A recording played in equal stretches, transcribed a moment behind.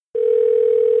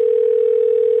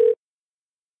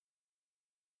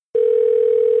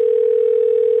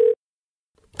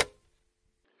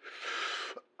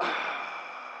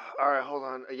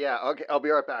Yeah, okay, I'll be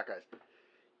right back, guys.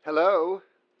 Hello?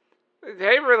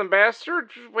 Hey, Rhythm Bastard.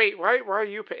 Wait, why are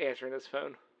you answering this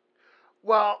phone?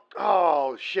 Well,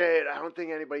 oh, shit, I don't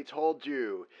think anybody told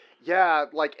you. Yeah,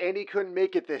 like, Andy couldn't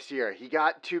make it this year. He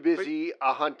got too busy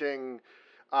hunting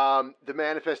the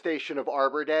manifestation of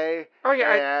Arbor Day. Oh,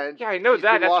 yeah, and I know he's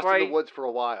that. been That's lost why. in the woods for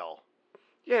a while.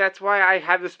 Yeah, that's why I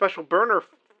have the special burner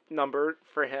number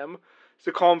for him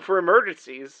to call him for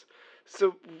emergencies.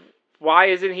 So, why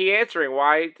isn't he answering?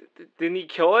 Why didn't he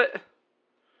kill it?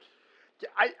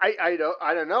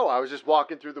 I don't know. I was just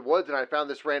walking through the woods and I found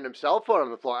this random cell phone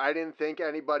on the floor. I didn't think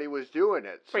anybody was doing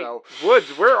it. So, Wait,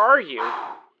 Woods, where are you?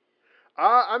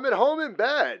 I'm at home in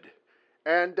bed,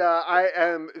 and I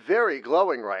am very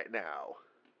glowing right now.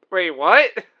 Wait,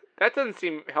 what? That doesn't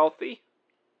seem healthy.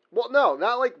 Well, no,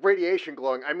 not like radiation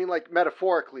glowing. I mean, like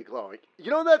metaphorically glowing.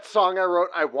 You know that song I wrote,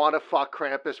 "I Want to Fuck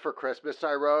Krampus for Christmas"?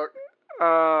 I wrote.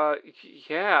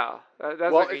 Yeah. That's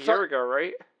Well, like a year ago,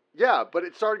 right? Yeah, but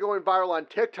it started going viral on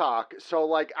TikTok. So,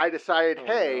 like, I decided,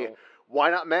 hey, no. why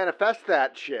not manifest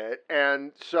that shit?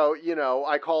 And so,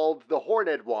 I called the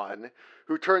Horned one,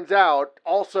 who turns out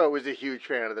also is a huge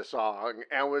fan of the song,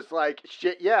 and was like,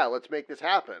 shit, yeah, let's make this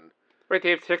happen. Wait, they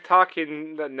have TikTok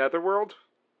in the Netherworld?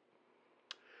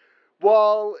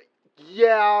 Well,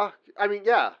 yeah. I mean,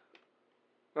 yeah.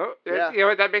 Oh, yeah. You know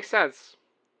what? That makes sense.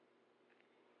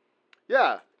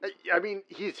 Yeah. I mean,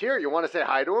 he's here. You want to say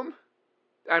hi to him?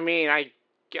 I mean, I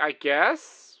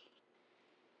guess?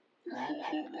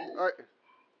 Alright.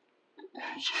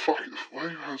 Why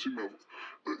has he moved?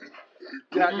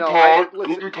 Guten Tag.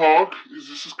 Is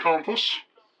this his campus?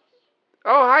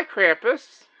 Oh, hi,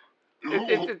 Krampus. Who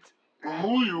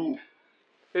are you?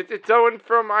 It's Owen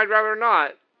from I'd Rather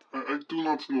Not. I do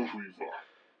not know who you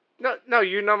are. No,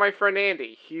 you know my friend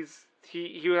Andy.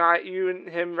 You and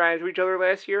him ran into each other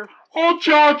last year. Oh,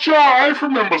 ja, I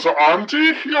remember the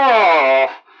Andy. Yeah.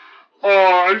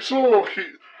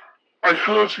 I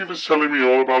heard he was telling me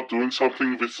all about doing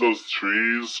something with those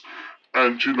trees,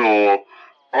 and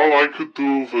all I could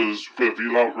do was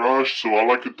reveal out Rush, so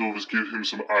all I could do was give him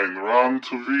some Ayn Rand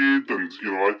to read, and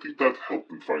I think that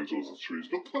helped him find those trees.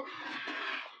 But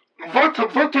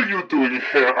what are you doing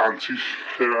here,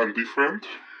 Andy friend?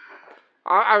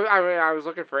 I was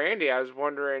looking for Andy. I was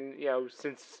wondering,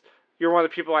 since you're one of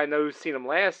the people I know who's seen him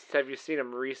last, have you seen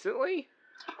him recently?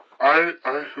 I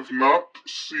have not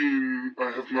seen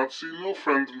your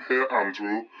friend here,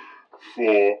 Andrew,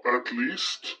 for at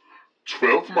least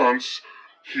 12 months.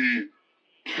 He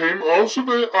came all the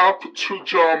way up to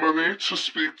Germany to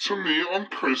speak to me on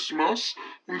Christmas,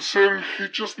 and saying he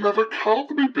just never called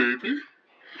me, baby.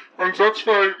 And that's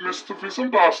why Mr.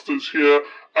 Wizenbastard here,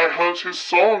 I heard his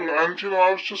song, and I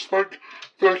was just like,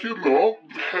 well,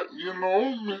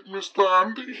 Mr.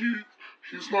 Andy,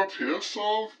 he's not here,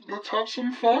 so let's have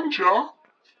some fun, ja?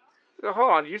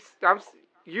 Hold on,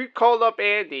 you called up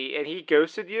Andy and he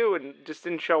ghosted you and just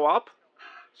didn't show up?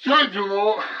 Yeah,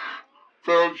 well,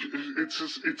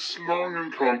 it's long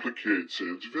and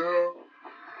complicated.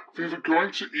 We were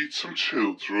going to eat some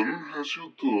children, as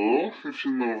you do, if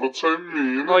you know what I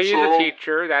mean. Well, he's a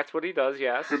teacher, that's what he does,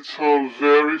 yes. It's all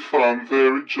very fun,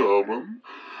 very German,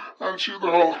 and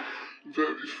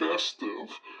very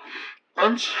festive.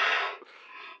 And,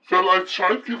 well, I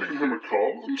tried giving him a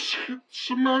call, and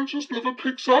the man just never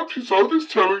picks up. He's always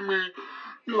telling me,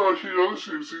 he always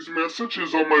leaves these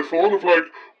messages on my phone of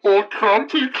like, oh,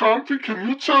 Crumpy, can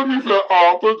you tell me where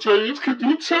Arbor Day is? Can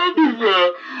you tell me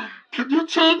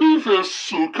where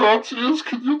Sukkot is?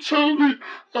 Can you tell me?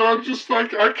 And I'm just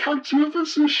like, I can't do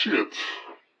this shit.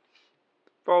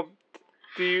 Well,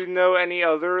 do you know any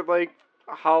other,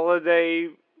 holiday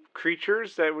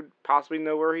creatures that would possibly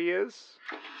know where he is?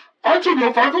 I don't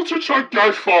know. Why don't you try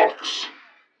Guy Fawkes?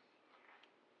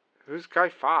 Who's Guy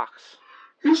Fawkes?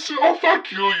 Oh, fuck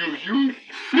you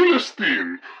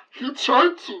Philistine. You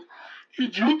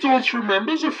don't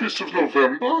remember the 5th of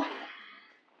November?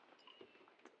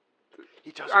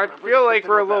 I feel like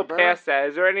we're a little past that.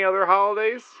 Is there any other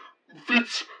holidays?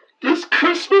 This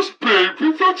Christmas,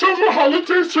 baby. That's how the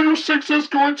holiday 06 is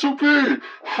going to be.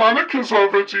 Hanukkah's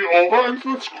already over, and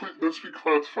let's be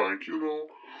quite frank,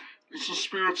 It's the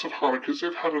spirits of Hanukkah.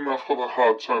 They've had enough of a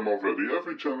hard time already.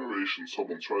 Every generation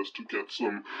someone tries to get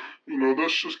some.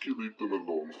 Let's just leave them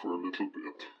alone for a little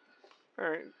bit.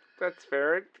 Alright, that's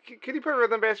fair. Can you put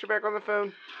Rhythm Bastard back on the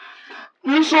phone?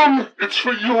 Listen, it's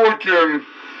for you again.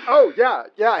 Oh, yeah.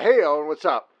 Hey, Owen, what's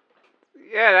up?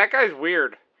 Yeah, that guy's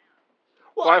weird.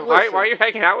 Well, why are you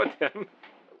hanging out with him?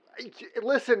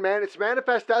 Listen, man, it's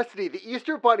Manifest Destiny. The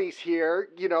Easter Bunny's here,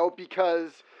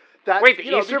 because That, Wait, the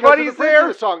you know, Easter because of Bunny's the bridge of there?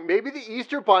 the song. Maybe the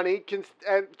Easter Bunny can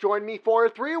join me for a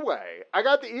three-way. I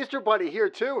got the Easter Bunny here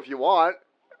too, if you want.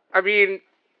 I mean,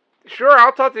 sure,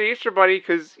 I'll talk to the Easter Bunny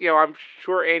because, you know, I'm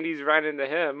sure Andy's ran into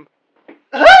him.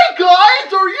 Hey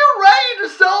guys, are you ready to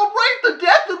celebrate the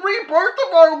death and rebirth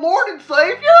of our Lord and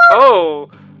Savior?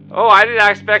 Oh, I did not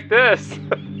expect this.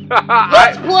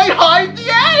 Let's play hide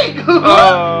the egg!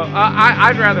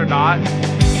 I'd rather not.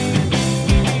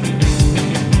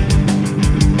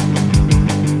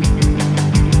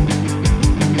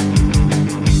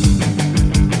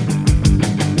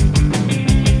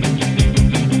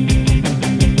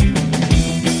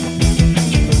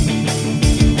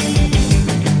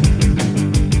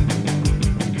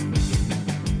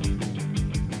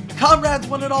 Comrades,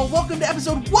 one and all, welcome to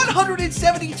episode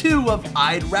 172 of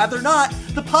I'd Rather Not,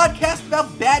 the podcast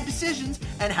about bad decisions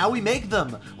and how we make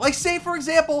them. Like, say, for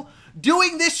example,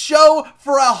 doing this show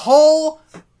for a whole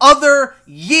other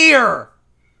year.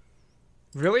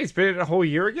 Really? It's been a whole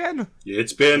year again?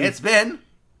 It's been.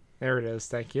 There it is,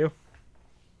 thank you.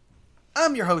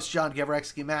 I'm your host, John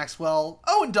Gavrexky Maxwell.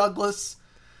 Owen Douglas.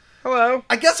 Hello.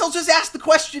 I guess I'll just ask the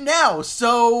question now.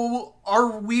 So,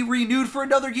 are we renewed for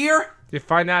another year? You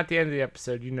find out at the end of the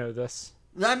episode, you know this.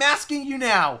 I'm asking you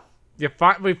now.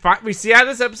 We see how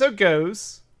this episode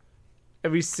goes,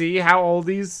 and we see how all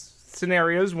these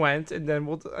scenarios went, and then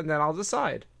I'll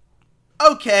decide.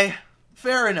 Okay,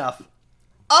 fair enough.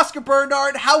 Oscar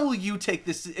Bernard, how will you take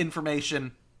this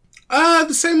information?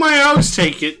 The same way I always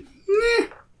take it.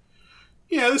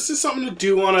 Yeah, this is something to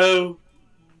do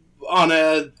on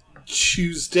a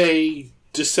Tuesday,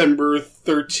 December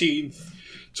 13th,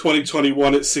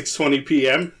 2021 at 6:20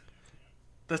 p.m.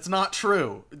 That's not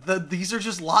true. These are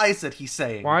just lies that he's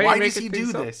saying. Why does he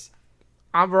do this?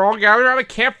 We're all gathered around a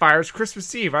campfire. It's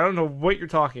Christmas Eve. I don't know what you're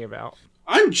talking about.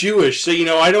 I'm Jewish, so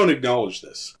I don't acknowledge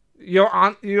this. You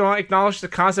don't acknowledge the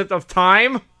concept of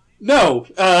time? No,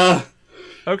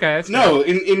 Okay, that's no.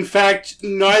 In fact,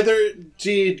 neither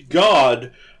did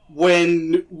God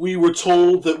when we were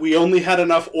told that we only had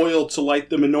enough oil to light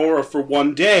the menorah for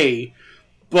one day,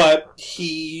 but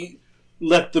he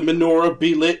let the menorah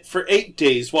be lit for 8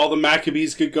 days while the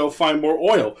Maccabees could go find more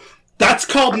oil. That's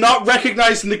called not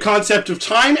recognizing the concept of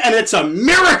time, and it's a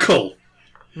miracle!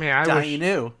 Man,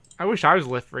 I wish I was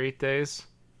lit for 8 days.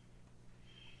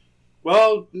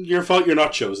 Well, your fault you're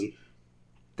not chosen.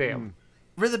 Damn.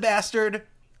 Rhythm Bastard,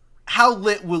 how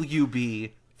lit will you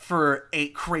be for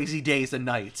 8 crazy days and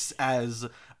nights, as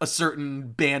a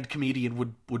certain banned comedian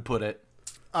would put it?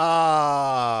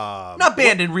 Not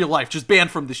banned in real life, just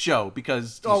banned from the show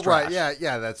because he's trash. Right,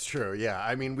 yeah, that's true. Yeah,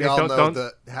 I mean, we all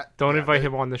know don't invite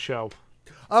him on the show.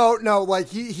 Oh no, like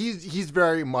he's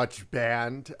very much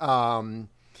banned.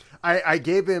 I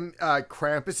gave him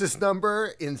Krampus's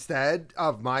number instead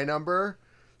of my number,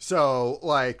 so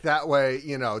like that way,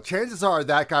 chances are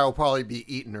that guy will probably be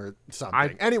eaten or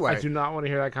something. Anyway, I do not want to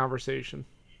hear that conversation.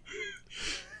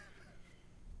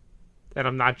 And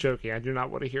I'm not joking. I do not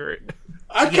want to hear it.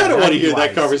 I kind of want to hear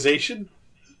that conversation.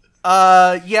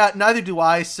 Yeah, neither do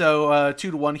I. So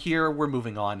 2-1 here. We're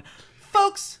moving on,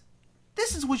 folks.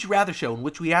 This is Would You Rather show, in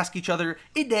which we ask each other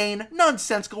inane,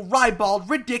 nonsensical, ribald,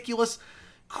 ridiculous,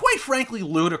 quite frankly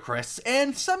ludicrous,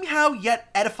 and somehow yet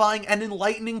edifying and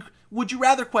enlightening Would You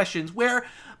Rather questions, where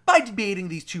by debating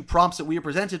these two prompts that we are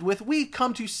presented with, we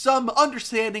come to some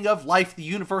understanding of life, the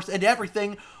universe, and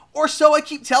everything. Or so I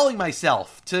keep telling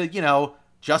myself to,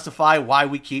 justify why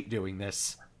we keep doing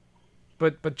this.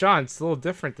 But John, it's a little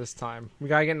different this time. We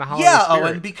gotta get in the holiday spirit. spirit.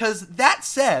 Owen, because that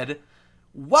said,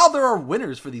 while there are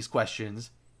winners for these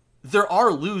questions, there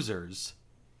are losers.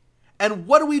 And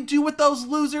what do we do with those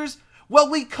losers? Well,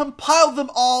 we compile them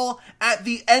all at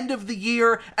the end of the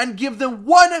year and give them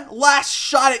one last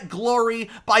shot at glory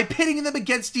by pitting them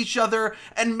against each other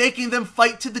and making them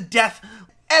fight to the death.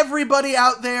 Everybody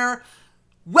out there,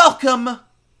 welcome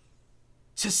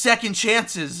to Second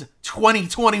Chances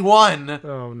 2021.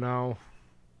 Oh, no.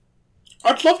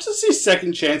 I'd love to see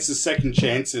Second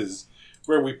Chances,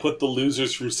 where we put the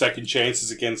losers from Second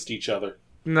Chances against each other.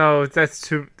 No,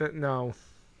 that's no.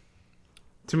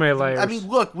 Too many layers. I mean,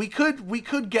 look, we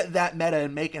could get that meta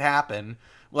and make it happen.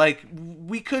 Like,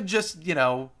 we could just,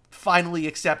 finally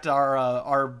accept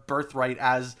our birthright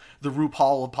as the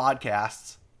RuPaul of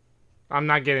podcasts. I'm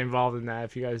not getting involved in that.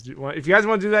 If you guys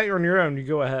want to do that, you're on your own. You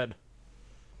go ahead.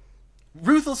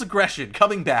 Ruthless aggression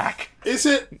coming back. Is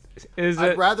it?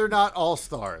 I'd rather not All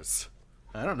Stars.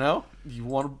 I don't know. You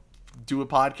want to do a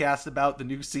podcast about the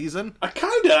new season?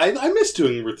 I miss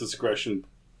doing Ruthless Aggression.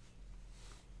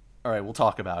 All right, we'll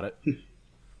talk about it.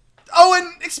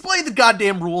 Owen, explain the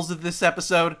goddamn rules of this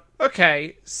episode.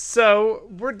 Okay, so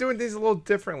we're doing things a little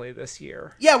differently this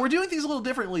year. Yeah, we're doing things a little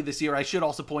differently this year. I should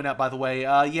also point out, by the way,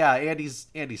 yeah, Andy's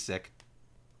sick.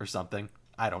 Or something.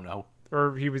 I don't know.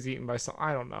 Or he was eaten by some...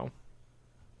 I don't know.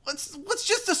 Let's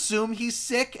just assume he's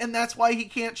sick and that's why he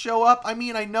can't show up. I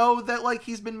mean, I know that, like,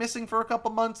 he's been missing for a couple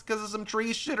months because of some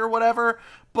tree shit or whatever.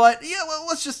 But, yeah, well,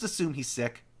 let's just assume he's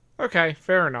sick. Okay,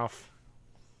 fair enough.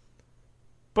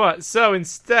 But, so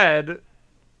instead...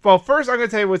 Well, first I'm going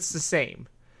to tell you what's the same.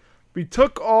 We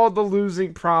took all the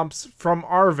losing prompts from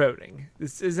our voting.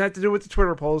 This doesn't have to do with the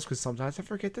Twitter polls, because sometimes I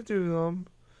forget to do them.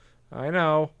 I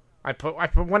know. I put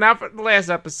one out for the last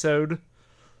episode.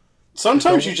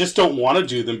 Sometimes you just don't want to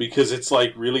do them because it's,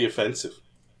 like, really offensive.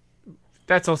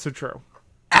 That's also true.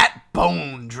 At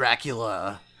Bone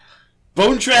Dracula.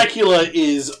 Bone Dracula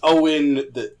is Owen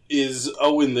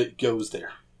that goes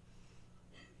there.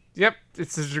 Yep,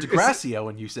 it's a Degrassi,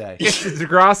 when you say. It's the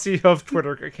Degrassi of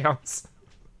Twitter accounts.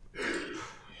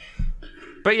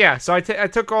 But yeah, so I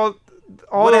took all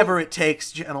whatever it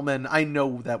takes, gentlemen. I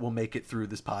know that we'll make it through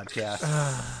this podcast.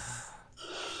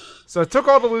 So I took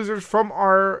all the losers from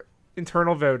our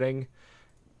internal voting,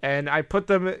 and I put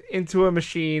them into a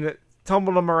machine,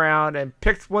 tumbled them around, and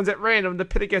picked ones at random to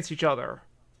pit against each other.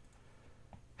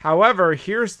 However,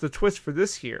 here's the twist for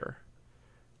this year.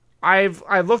 I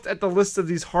looked at the list of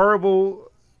these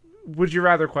horrible would you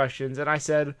rather questions, and I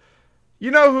said, you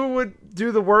know who would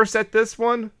do the worst at this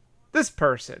one? This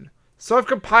person. So I've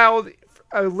compiled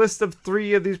a list of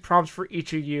 3 of these prompts for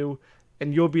each of you,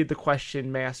 and you'll be the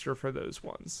question master for those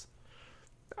ones.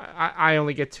 I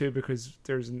only get 2 because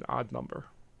there's an odd number.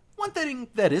 One thing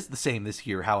that is the same this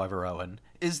year, however, Owen,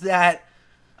 is that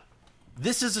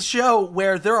this is a show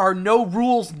where there are no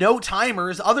rules, no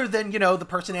timers, other than, the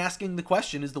person asking the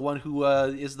question is the one who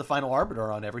is the final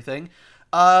arbiter on everything.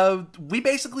 We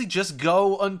basically just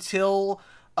go until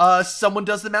someone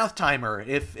does the mouth timer.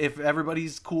 If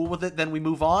everybody's cool with it, then we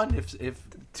move on. If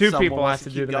 2 people have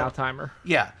to do the mouth timer.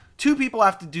 Yeah, 2 people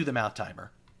have to do the mouth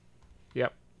timer.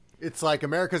 Yep. It's like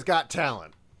America's Got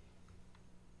Talent.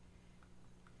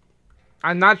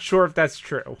 I'm not sure if that's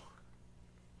true.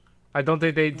 I don't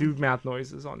think they do mouth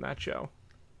noises on that show.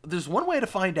 There's one way to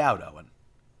find out, Owen.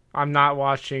 I'm not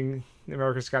watching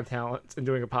America's Got Talent and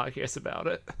doing a podcast about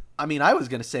it. I mean, I was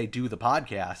going to say do the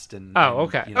podcast and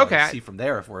okay. See from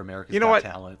there if we're America's Got what?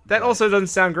 Talent. That also doesn't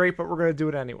sound great, but we're going to do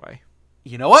it anyway.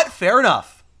 You know what? Fair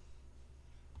enough.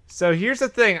 So here's the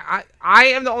thing. I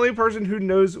am the only person who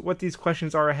knows what these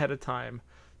questions are ahead of time.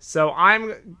 So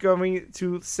I'm going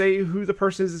to say who the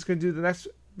person is that's going to do the next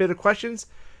bit of questions.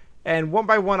 And one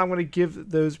by one, I'm going to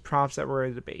give those prompts that we're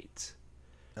going to debate.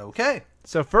 Okay.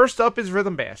 So first up is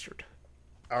Rhythm Bastard.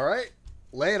 All right.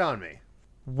 Lay it on me.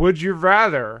 Would you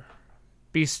rather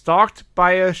be stalked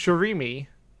by a Shirimi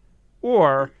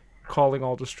or calling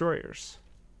all destroyers?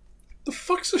 The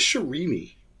fuck's a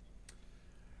Shirimi?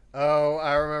 Oh,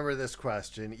 I remember this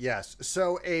question. Yes.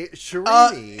 So a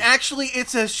Shirimi... actually,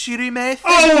 it's a Shirime.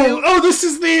 Oh, this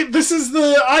is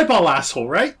the eyeball asshole,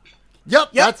 right?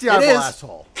 Yep, that's the eyeball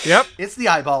asshole. Yep. It's the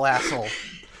eyeball asshole.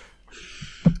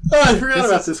 Oh, I forgot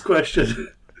about this question.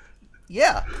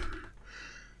 Yeah.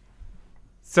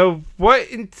 So what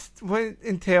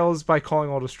entails by calling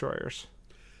all destroyers?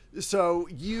 So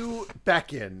you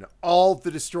beckon all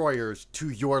the destroyers to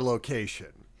your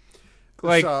location.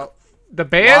 Like so, the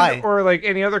band why? or like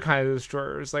any other kind of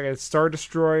destroyers? Like a Star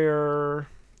Destroyer,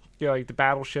 like the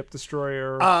Battleship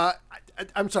Destroyer.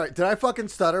 I'm sorry, did I fucking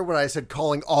stutter when I said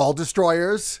calling all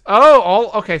destroyers?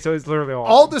 Okay, so it's literally all.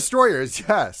 All destroyers,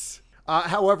 yes.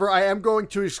 However, I am going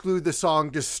to exclude the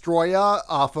song Destroya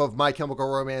off of My Chemical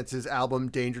Romance's album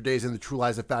Danger Days and the True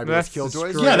Lies of Fabulous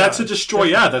Killjoys. Yeah, that's a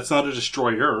destroyer. That's not a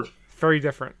destroyer. Very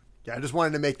different. Yeah, I just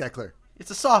wanted to make that clear.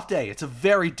 It's a soft A. It's a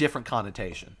very different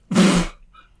connotation.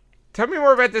 Tell me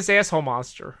more about this asshole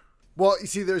monster. Well, you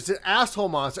see, there's an asshole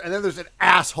monster, and then there's an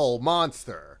asshole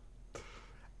monster.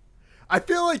 I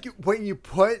feel like when you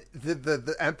put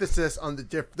the emphasis on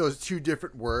those 2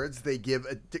 different words, they give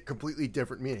a completely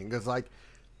different meaning. Because, like,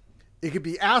 it could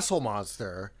be asshole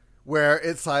monster, where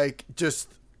it's like just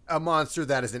a monster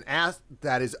that is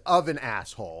of an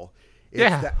asshole.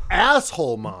 It's the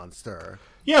asshole monster.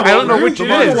 Yeah, well, I don't know which it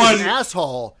is. An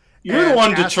asshole. You're the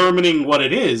one determining what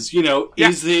it is.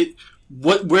 Is it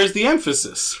where's the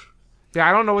emphasis? Yeah,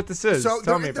 I don't know what this is. So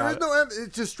Tell me about it.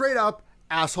 It's just straight up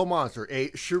asshole monster. A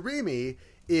Shirimi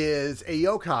is a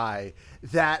yokai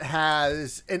that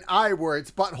has an eye where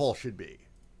its butthole should be.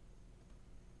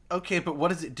 Okay, but what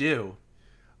does it do?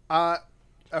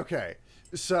 Okay.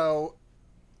 So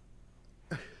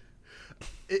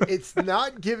it's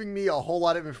not giving me a whole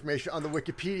lot of information on the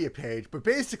Wikipedia page, but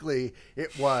basically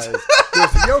it was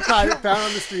there's a yokai found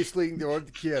on the streets leading the road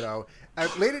to Kyoto.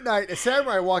 Late at night, a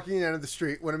samurai walking in the end of the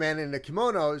street when a man in a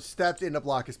kimono stepped in to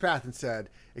block his path and said,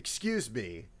 "Excuse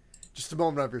me, just a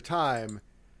moment of your time."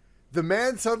 The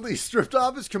man suddenly stripped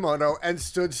off his kimono and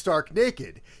stood stark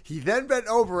naked. He then bent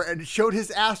over and showed his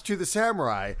ass to the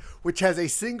samurai, which has a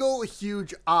single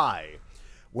huge eye.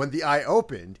 When the eye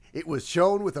opened, it was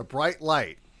shone with a bright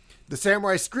light. The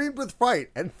samurai screamed with fright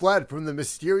and fled from the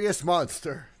mysterious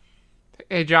monster.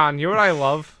 Hey, John, you know what I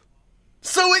love?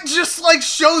 So it just, like,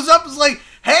 shows up as like,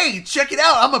 hey, check it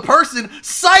out, I'm a person.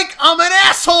 Psych, I'm an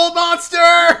asshole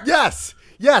monster! Yes,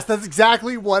 that's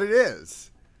exactly what it is.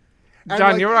 And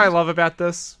John, you know what I love about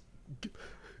this?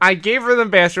 I gave Rhythm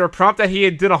Bastard a prompt that he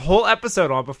had done a whole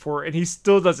episode on before, and he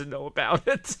still doesn't know about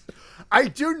it. I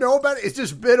do know about it. It's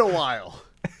just been a while.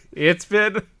 It's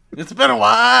been a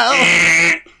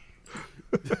while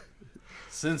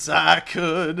since I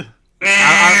could.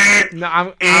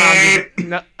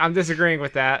 I'm disagreeing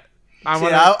with that.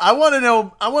 I want to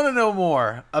know. I want to know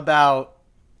more about.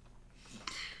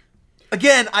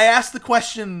 Again, I asked the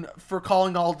question for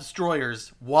calling all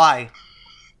destroyers. Why?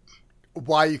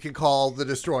 Why you can call the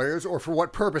destroyers, or for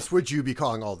what purpose would you be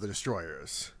calling all the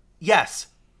destroyers? Yes.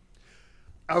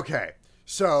 Okay,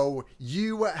 so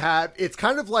you have, it's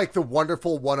kind of like the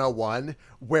Wonderful 101,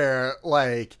 where,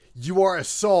 like, you are a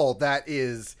soul that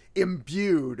is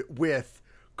imbued with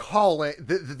calling,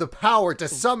 the power to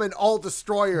summon all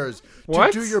destroyers to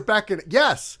do your beckoning.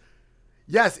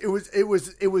 Yes, it was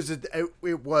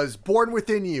born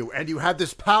within you, and you have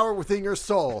this power within your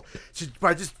soul. So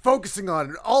by just focusing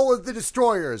on it, all of the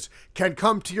destroyers can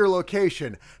come to your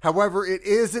location. However, it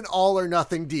is an all or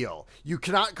nothing deal. You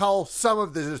cannot call some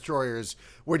of the destroyers.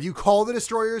 When you call the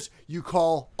destroyers, you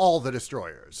call all the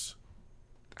destroyers.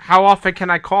 How often can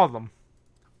I call them?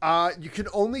 You can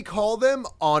only call them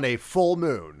on a full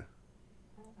moon.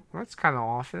 That's kind of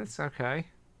often. It's okay.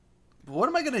 What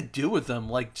am I going to do with them?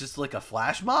 Like, just like a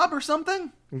flash mob or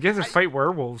something? I guess to fight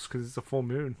werewolves because it's a full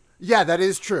moon. Yeah, that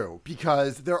is true,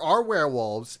 because there are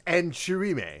werewolves and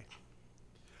shirime. Wait,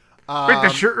 the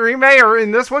shirime are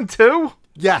in this one too?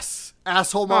 Yes.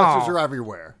 Asshole monsters are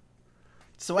everywhere.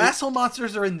 So asshole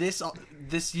monsters are in this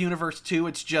universe too.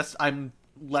 It's just I'm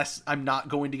not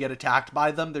going to get attacked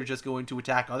by them. They're just going to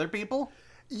attack other people?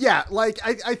 Yeah, like,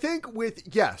 I think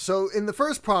so in the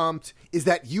first prompt is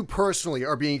that you personally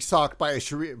are being stalked by a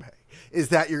shirime. Is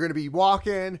that you're going to be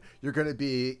walking, you're going to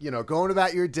be, going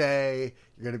about your day,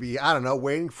 you're going to be, I don't know,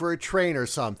 waiting for a train or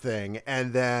something,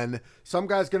 and then some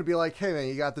guy's going to be like, hey man,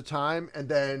 you got the time? And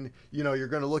then, you're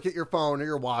going to look at your phone or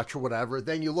your watch or whatever,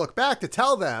 then you look back to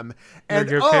tell them, and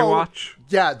your okay watch?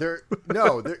 Yeah,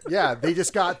 they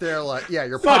just got their, like,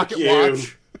 your pocket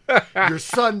watch, your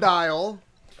sundial.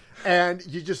 And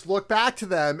you just look back to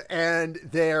them, and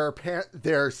they're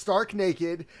stark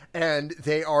naked, and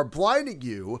they are blinding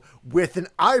you with an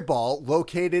eyeball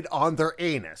located on their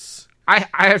anus. I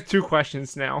have two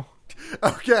questions now.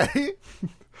 Okay.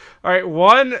 All right.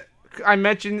 One, I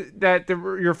mentioned that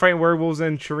you're fighting werewolves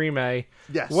and shirime.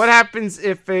 Yes. What happens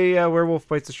if a werewolf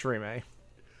fights a shirime?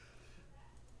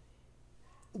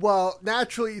 Well,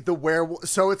 naturally, the werewolf.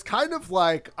 So it's kind of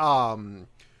like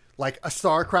a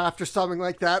StarCraft or something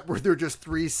like that, where they're just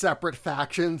three separate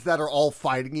factions that are all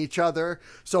fighting each other.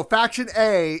 So Faction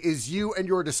A is you and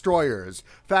your destroyers.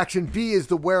 Faction B is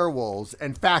the werewolves,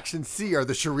 and Faction C are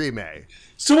the shirime.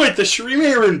 So wait, the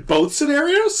shirime are in both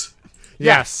scenarios?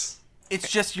 Yes. It's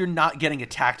just you're not getting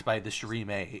attacked by the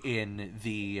shirime in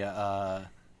the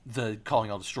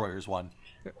Calling All Destroyers one.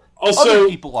 Also, other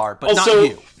people are, but not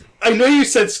you. I know you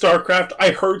said StarCraft. I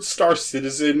heard Star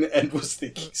Citizen and was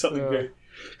thinking something very...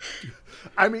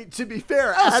 I mean, to be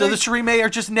fair... so the shirime are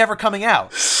just never coming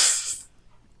out.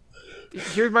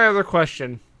 Here's my other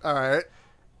question. All right.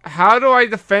 How do I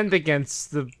defend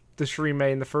against the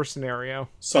shirime in the first scenario?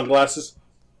 Sunglasses?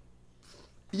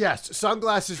 Yes,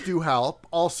 sunglasses do help.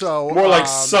 Also... More like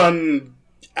sun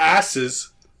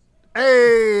asses.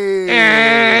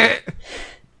 Hey!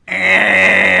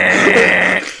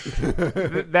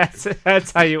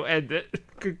 That's how you end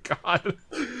it. Good God.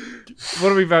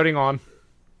 What are we voting on?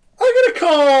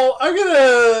 I'm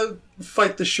gonna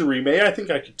fight the shirime. I think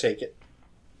I could take it.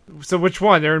 So which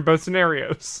one? They're in both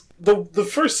scenarios. The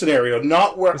first scenario,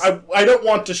 not where... I don't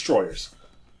want destroyers.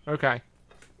 Okay.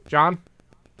 John?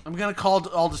 I'm gonna call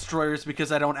all destroyers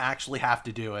because I don't actually have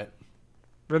to do it.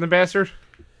 Rhythm Bastard?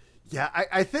 Yeah,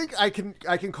 I think I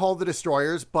can call the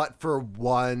destroyers, but for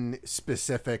one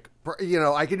specific...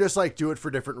 I can just, do it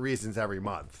for different reasons every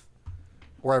month.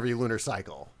 Or every lunar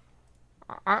cycle.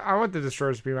 I want the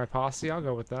Destroyers to be my posse. I'll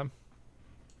go with them.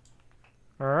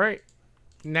 All right.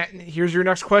 Here's your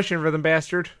next question, Rhythm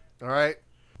Bastard. All right.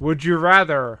 Would you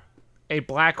rather a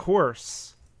black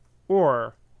horse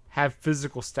or have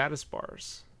physical status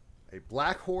bars? A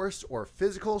black horse or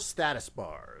physical status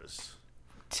bars?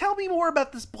 Tell me more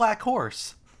about this black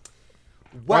horse.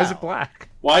 Why is it black?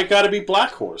 Why gotta be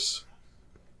black horse?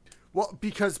 Well,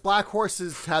 because black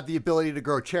horses have the ability to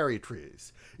grow cherry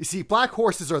trees. You see, black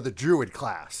horses are the druid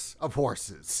class of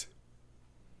horses.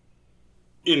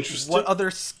 Interesting. What other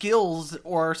skills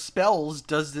or spells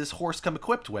does this horse come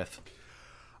equipped with?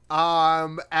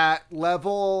 At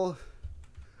level...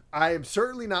 I am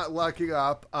certainly not looking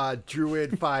up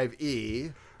Druid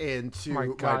 5e into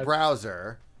my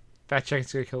browser. Fact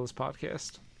checking's gonna kill this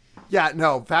podcast. Yeah,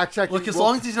 no, fact checking. Look, as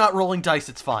long as he's not rolling dice,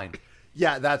 it's fine.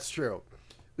 Yeah, that's true.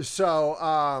 So,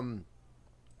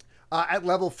 at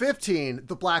level 15,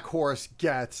 the black horse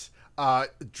gets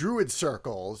druid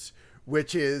circles,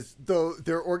 which is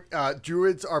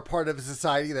druids are part of a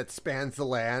society that spans the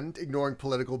land, ignoring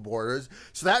political borders.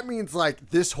 So that means like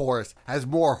this horse has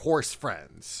more horse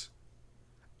friends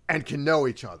and can know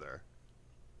each other.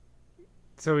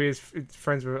 So he is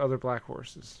friends with other black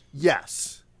horses.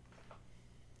 Yes.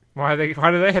 Why do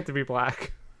they have to be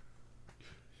black?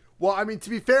 Well, I mean, to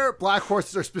be fair, black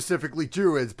horses are specifically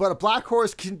druids, but a black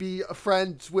horse can be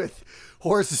friends with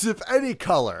horses of any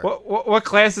color. What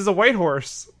class is a white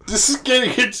horse? This is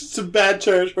getting into some bad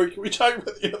territory. Can we talk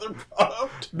about the other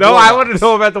product? No, I want to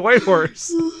know about the white horse.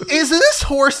 Is this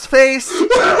horse face? Come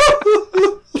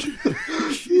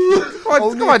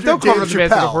on, don't call the man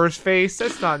to the horse face.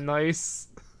 That's not nice.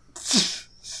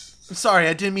 I'm sorry,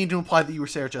 I didn't mean to imply that you were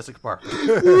Sarah Jessica Parker.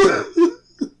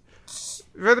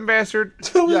 Rhythm Bastard.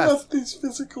 Tell me about these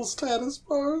physical status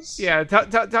bars. Yeah,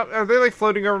 are they like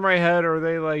floating over my head, or are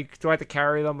they like, do I have to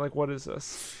carry them? Like, what is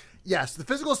this? Yes, the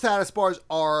physical status bars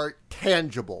are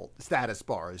tangible status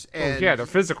bars. And yeah, they're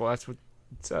physical. That's what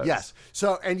it says. Yes.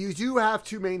 So, and you do have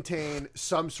to maintain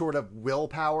some sort of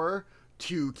willpower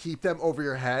to keep them over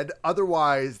your head.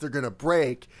 Otherwise, they're going to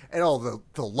break, and all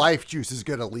the life juice is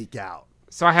going to leak out.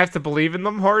 So I have to believe in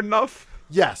them hard enough?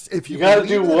 Yes. If you gotta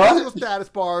do what? Physical status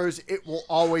bars, it will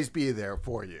always be there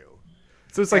for you.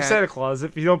 So it's like Santa Claus.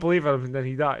 If you don't believe in him, then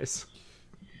he dies.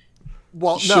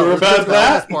 Well, sure no, about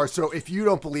that? Bar, so if you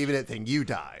don't believe in it, then you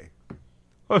die.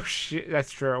 Oh shit,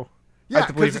 that's true. Yeah,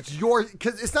 because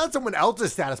it's not someone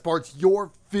else's status bar; it's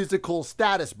your physical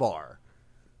status bar.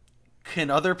 Can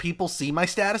other people see my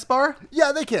status bar?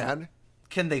 Yeah, they can.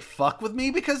 Can they fuck with me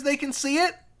because they can see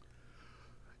it?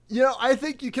 You know, I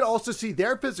think you can also see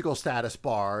their physical status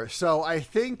bar. So I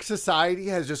think society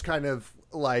has just kind of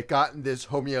like gotten this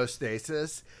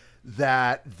homeostasis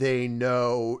that they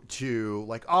know to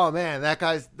like, oh man, that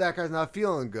guy's not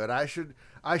feeling good. I should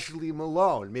leave him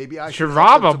alone. Maybe I should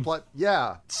rob him.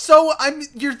 Yeah. So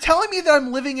you're telling me that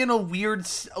I'm living in a weird,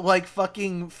 like,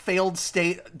 fucking failed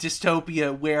state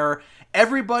dystopia where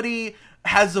everybody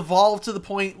has evolved to the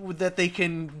point that they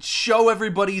can show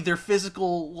everybody their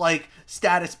physical, like,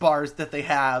 status bars that they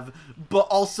have, but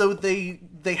also they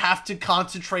have to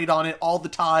concentrate on it all the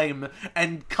time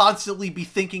and constantly be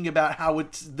thinking about how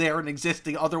it's there and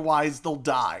existing, otherwise they'll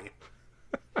die.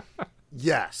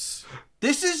 Yes.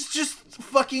 This is just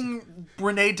fucking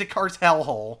Rene Descartes'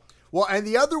 hellhole. Well, and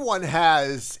the other one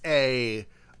has a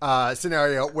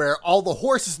scenario where all the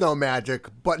horses know magic,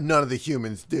 but none of the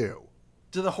humans do.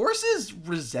 Do the horses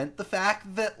resent the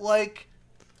fact that, like,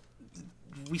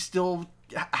 we still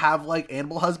have, like,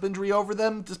 animal husbandry over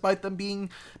them, despite them being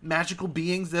magical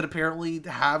beings that apparently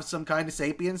have some kind of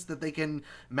sapience that they can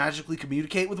magically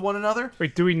communicate with one another?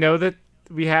 Wait, do we know that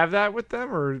we have that with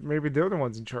them, or maybe they're the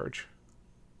ones in charge?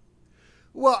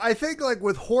 Well, I think, like,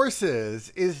 with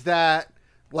horses is that,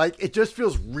 like, it just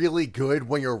feels really good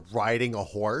when you're riding a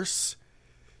horse.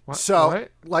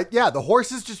 What? Like, yeah, the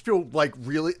horses just feel like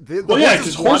really...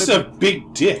 because horses have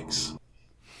big dicks.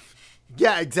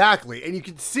 Yeah, exactly. And you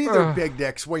can see their big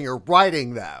dicks when you're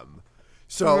riding them.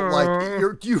 So,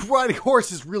 like, you riding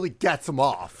horses really gets them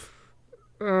off.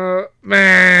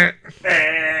 Man.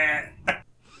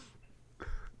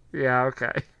 Yeah,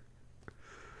 okay.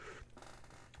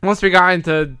 Once we got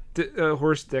into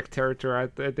horse dick territory,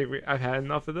 I think I've had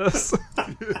enough of this.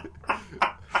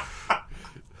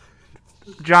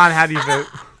 John, how do you vote?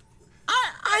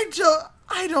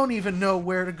 I don't even know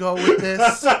where to go with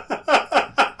this.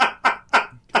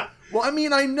 Well, I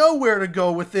mean, I know where to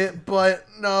go with it, but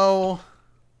no.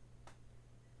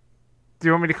 Do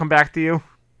you want me to come back to you?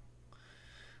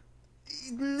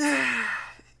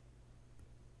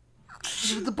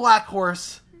 The black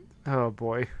horse. Oh,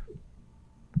 boy.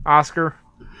 Oscar?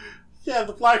 Yeah,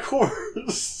 the black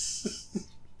horse.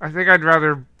 I think I'd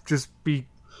rather just be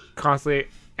constantly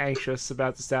anxious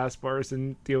about the status bars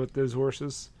and deal with those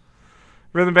horses.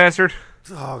 Rhythm Bastard.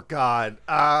 Oh, God.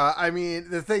 I mean,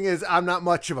 the thing is, I'm not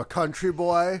much of a country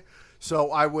boy,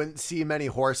 so I wouldn't see many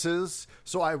horses,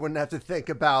 so I wouldn't have to think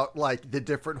about, like, the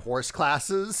different horse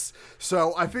classes.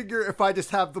 So I figure if I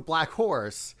just have the black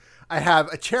horse, I have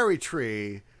a cherry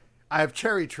tree, I have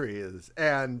cherry trees,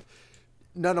 and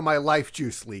none of my life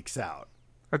juice leaks out.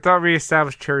 I thought we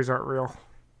established cherries aren't real.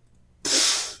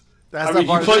 That's I mean,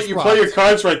 you play your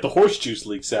cards right, the horse juice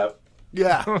leaks out.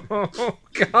 Yeah. Oh,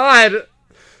 God.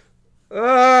 We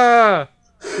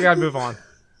gotta move on.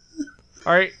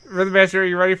 All right, Rhythm Master, are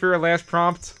you ready for your last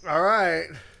prompt? All right.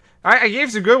 I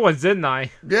gave some good ones, didn't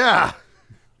I? Yeah.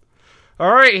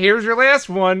 All right, here's your last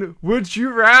one. Would you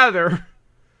rather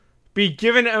be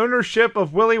given ownership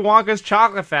of Willy Wonka's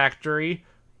chocolate factory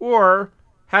or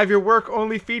have your work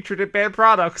only featured in bad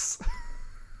products?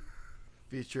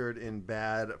 Featured in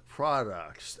bad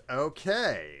products.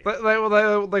 Okay.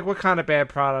 Like what kind of bad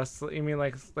products? You mean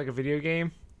like a video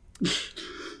game?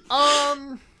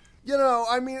 I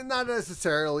mean, not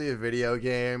necessarily a video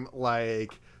game.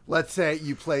 Like, let's say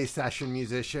you play session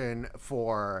musician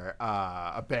for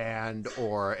a band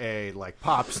or a like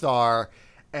pop star,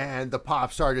 and the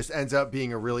pop star just ends up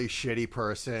being a really shitty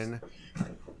person.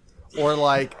 Or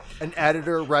like an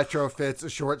editor retrofits a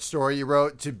short story you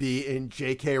wrote to be in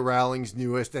J.K. Rowling's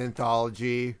newest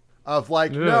anthology of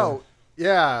like, no,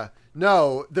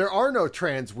 there are no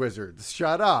trans wizards.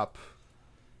 Shut up.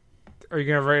 Are you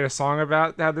going to write a song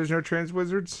about how there's no trans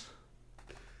wizards?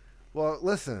 Well,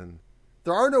 listen,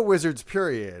 there are no wizards,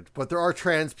 period, but there are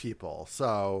trans people,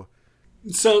 so...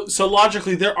 So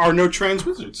logically, there are no trans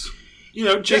wizards. You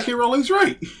know, J.K. Rowling's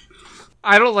right.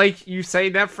 I don't like you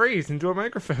saying that phrase into a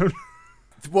microphone.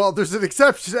 Well, there's an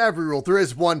exception to every rule. There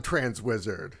is one trans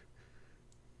wizard.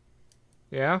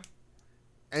 Yeah?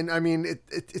 And, I mean,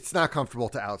 it's not comfortable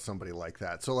to out somebody like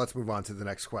that, so let's move on to the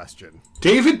next question.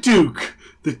 David Duke,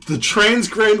 the trans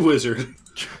Grand Wizard.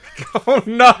 Oh,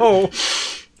 no!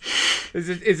 Is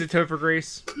it Topher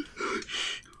Grace?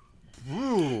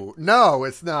 Ooh, no,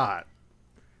 it's not.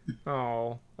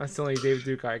 Oh, that's the only David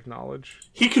Duke I acknowledge.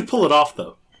 He could pull it off,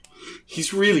 though.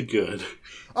 He's really good.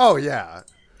 Oh, yeah.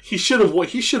 He should have won.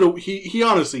 He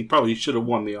honestly probably should have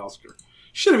won the Oscar.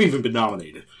 Should have even been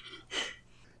nominated.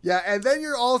 Yeah, and then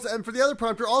and for the other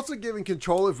prompt, you're also given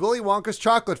control of Willy Wonka's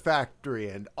chocolate factory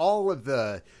and all of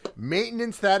the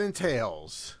maintenance that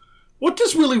entails. What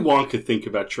does Willy Wonka think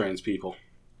about trans people?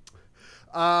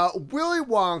 Willy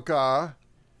Wonka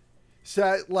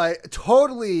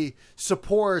totally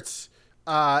supports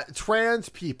trans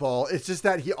people. It's just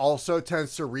that he also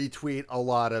tends to retweet a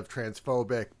lot of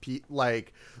transphobic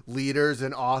leaders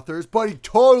and authors, but he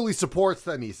totally supports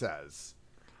them, he says.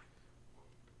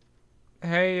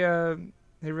 Hey,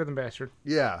 Rhythm Bastard.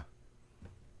 Yeah.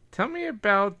 Tell me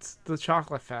about the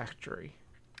chocolate factory.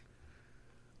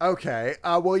 Okay.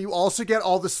 Well, you also get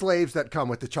all the slaves that come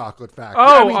with the chocolate factory.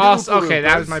 Oh, awesome. Okay,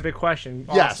 that was my big question.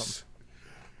 Awesome. Yes.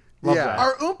 Love yeah. that.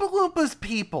 Are Oompa Loompas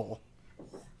people?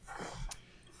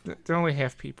 They're only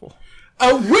half people.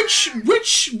 Which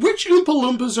Oompa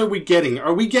Loompas are we getting?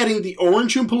 Are we getting the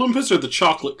orange Oompa Loompas or the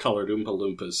chocolate-colored Oompa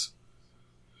Loompas?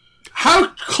 How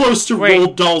close to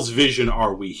Roald Dahl's vision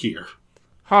are we here?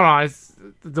 Hold on.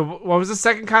 What was the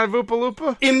second kind of Oompa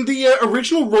Loompa? In the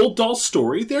original Roald Dahl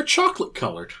story, they're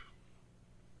chocolate-colored.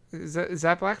 Is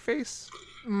that blackface?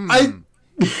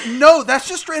 No, that's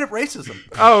just straight up racism.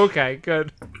 Oh, okay,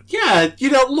 good. Yeah,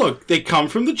 look, they come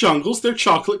from the jungles, they're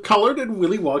chocolate-colored, and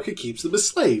Willy Wonka keeps them as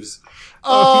slaves.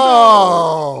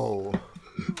 Oh!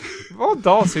 Roald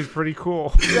Dahl seems pretty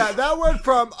cool. Yeah, that went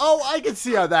from, I can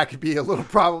see how that could be a little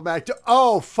problematic, to,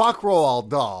 fuck Roald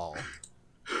Dahl.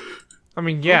 I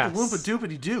mean, yes. Oompa Loompa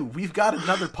Doopity Doo, we've got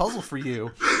another puzzle for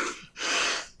you.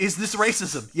 Is this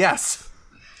racism? Yes.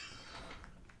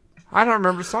 I don't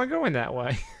remember the song going that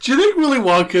way. Do you think Willy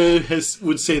Wonka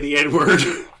would say the N-word?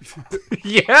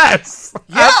 Yes!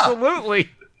 Yeah! Absolutely!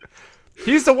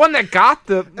 He's the one that got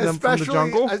them from the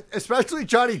jungle. Especially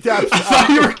Johnny Depp. I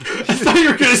thought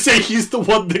you were going to say he's the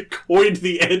one that coined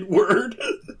the N-word.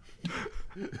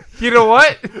 You know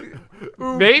what?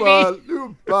 Maybe.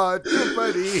 Oompa,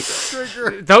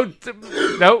 trigger. Don't.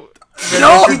 No.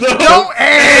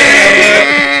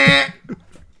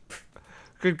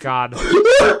 Good God.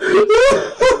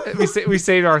 We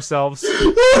saved ourselves.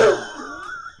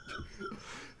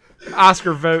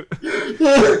 Oscar vote.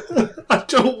 I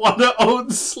don't want to own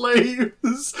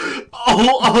slaves.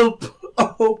 I'll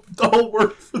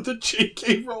work for the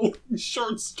J.K. Rowling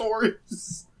short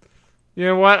stories. You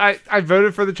know what? I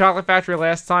voted for the Chocolate Factory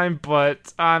last time,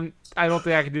 but I don't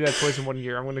think I can do that twice in 1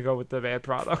 year. I'm going to go with the bad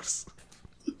products.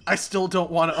 I still don't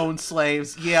want to own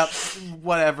slaves. Yep,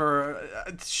 whatever.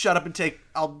 Shut up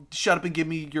and give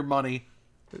me your money.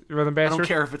 Rhythm I Bastard? don't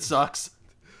care if it sucks.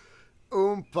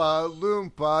 Oompa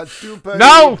Loompa Doompa.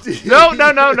 No!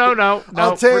 No.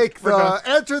 I'll take we're done.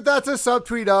 answer that's a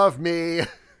subtweet of me.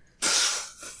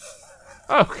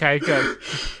 Okay, good.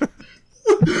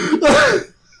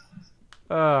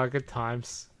 Good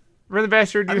times. Rhythm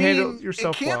Bastard, you handle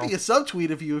yourself it can't well. be a subtweet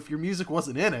of you if your music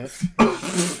wasn't in it.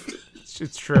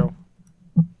 It's true.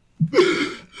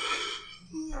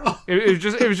 It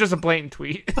was just a blatant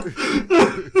tweet.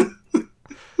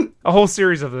 A whole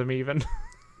series of them, even.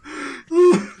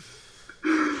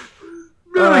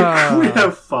 Man, we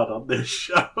have fun on this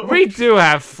show. We do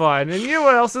have fun, and you know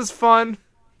what else is fun?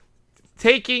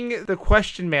 Taking the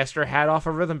Question Master hat off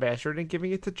of Rhythm Bastard and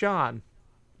giving it to John.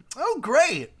 Oh,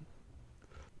 great.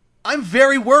 I'm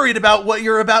very worried about what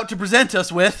you're about to present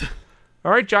us with.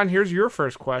 All right, John, here's your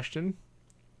first question.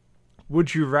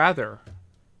 Would you rather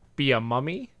be a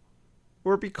mummy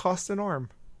or be cost an arm?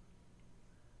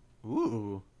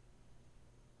 Ooh.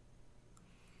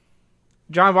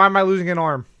 John, why am I losing an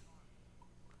arm?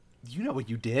 You know what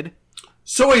you did.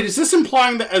 So wait, is this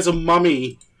implying that as a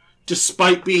mummy,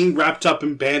 despite being wrapped up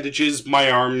in bandages, my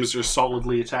arms are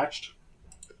solidly attached?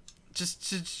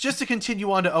 Just to continue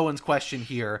on to Owen's question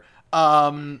here.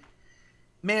 Man,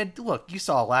 look, you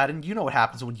saw Aladdin. You know what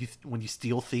happens when you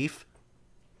steal thief.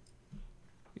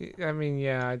 I mean,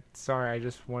 yeah, sorry, I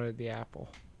just wanted the apple.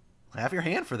 Have your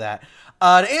hand for that. To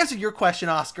answer your question,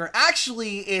 Oscar,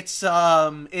 actually, it's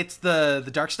the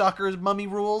Darkstalker's mummy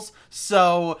rules.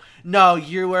 So no,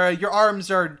 your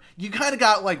arms are, you kind of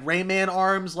got like Rayman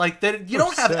arms, like that. You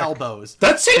don't have sick. elbows.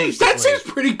 That seems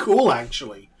pretty cool,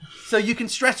 actually. So you can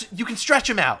stretch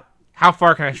them out. How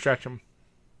far can I stretch them?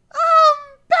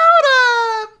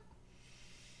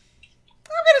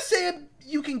 I'm gonna say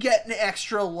you can get an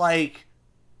extra like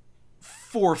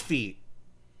 4 feet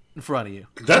in front of you.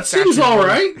 That seems all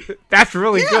right. That's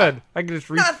really Yeah. good. I can just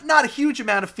reach. Not a huge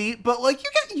amount of feet, but like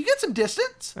you get some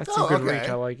distance. That's some good okay. reach.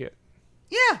 I like it.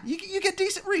 Yeah, you get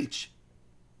decent reach.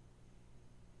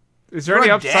 Is there You're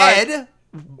any upside? dead,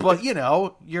 but you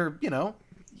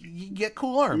get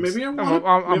cool arms. Maybe I I'm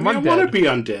want to undead. be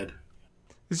undead.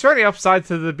 Is there any upside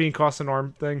to the being cost an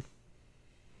arm thing?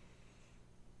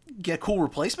 Get a cool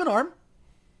replacement arm.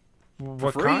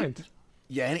 What free. kind?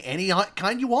 Yeah, any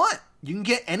kind you want. You can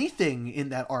get anything in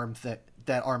that arm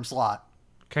slot.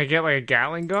 Can I get like a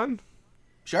Gatling gun?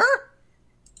 Sure.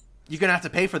 You're gonna have to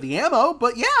pay for the ammo,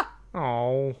 but yeah.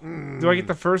 Oh. Do I get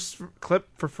the first clip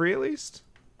for free at least?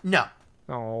 No,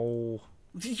 Oh.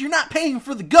 you're not paying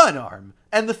for the gun arm,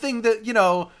 and the thing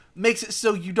that makes it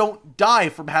so you don't die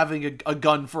from having a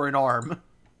gun for an arm.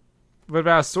 What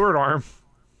about a sword arm?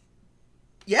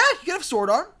 Yeah, you can have a sword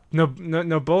arm. No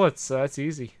bullets. So that's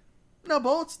easy. No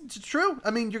bullets. It's true.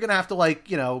 I mean, you're gonna have to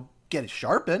get it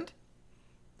sharpened.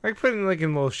 I could put it in like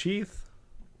in a little sheath.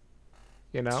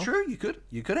 You know? It's true.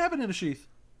 You could have it in a sheath.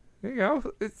 There you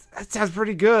go. That sounds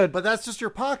pretty good. But that's just your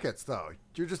pockets, though.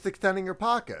 You're just extending your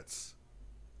pockets.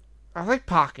 I like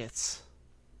pockets.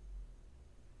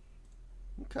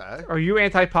 Okay. Are you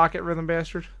anti-pocket, Rhythm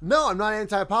Bastard? No, I'm not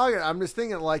anti-pocket. I'm just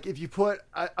thinking, like, if you put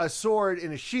a sword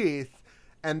in a sheath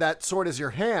and that sword is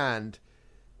your hand,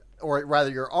 or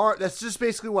rather your arm, that's just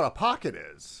basically what a pocket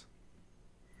is.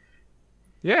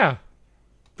 Yeah.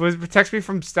 But it protects me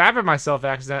from stabbing myself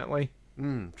accidentally.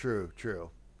 True.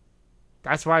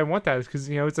 That's why I want that, is because,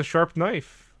 it's a sharp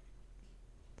knife.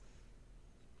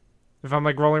 If I'm,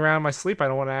 like, rolling around in my sleep, I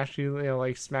don't want to actually,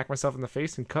 like, smack myself in the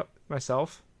face and cut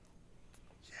myself.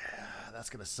 That's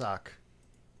gonna suck.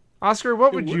 Oscar,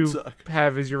 what would would you suck.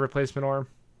 have as your replacement arm?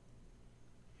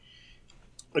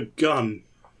 A gun.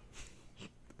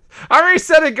 I already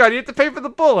said a gun. You have to pay for the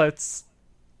bullets.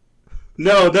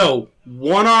 No.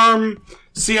 One arm.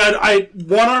 See,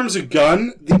 one arm's a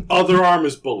gun. The other arm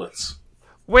is bullets.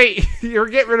 Wait, you're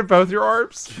getting rid of both your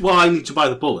arms? Well, I need to buy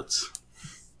the bullets.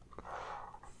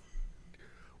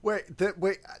 Wait.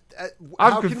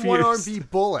 I'm How can one arm confused. be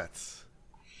bullets?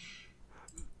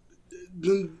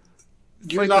 You're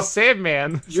Like the not.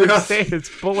 Sandman. you're not- saying it's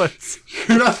bullets.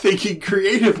 You're not thinking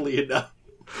creatively enough.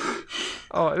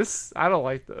 Oh, I don't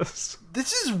like this.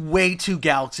 This is way too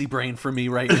galaxy brain for me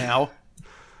right now.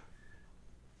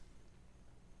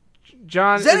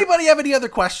 John, Does anybody have any other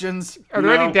questions? are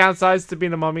there No. any downsides to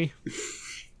being a mummy?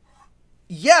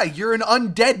 Yeah, you're an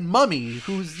undead mummy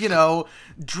who's,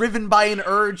 driven by an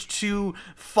urge to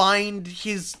find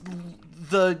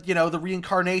the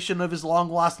reincarnation of his long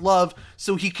lost love,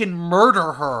 so he can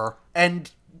murder her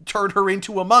and turn her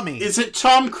into a mummy. Is it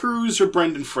Tom Cruise or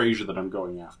Brendan Fraser that I'm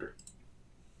going after?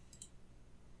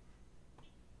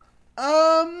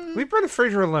 Leave Brendan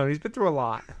Fraser alone. He's been through a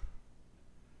lot.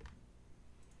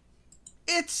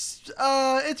 It's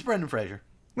Brendan Fraser.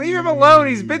 Leave him alone.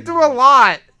 He's been through a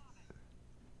lot.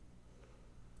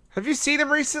 Have you seen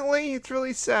him recently? It's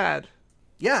really sad.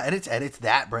 Yeah, and it's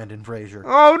that Brendan Fraser.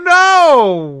 Oh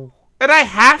no! And I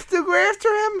have to go after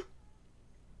him?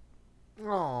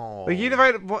 Oh. Like, even if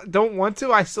I don't want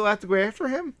to, I still have to go after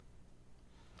him?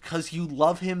 Because you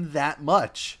love him that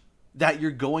much that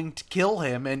you're going to kill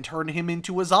him and turn him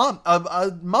into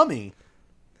a mummy.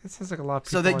 That sounds like a lot of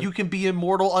people. So that you can be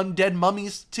immortal undead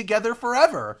mummies together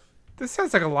forever. This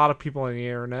sounds like a lot of people on the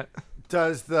internet.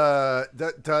 Does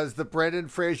the Brendan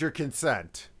Fraser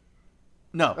consent?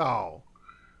 No. Oh.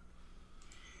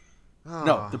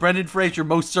 No, the Brendan Fraser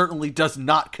most certainly does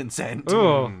not consent.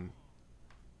 Ooh.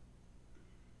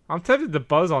 I'm tempted to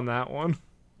buzz on that one.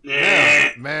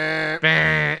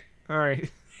 Meh. All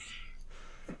right.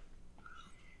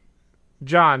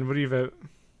 John, what do you vote?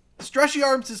 Stretchy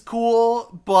arms is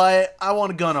cool, but I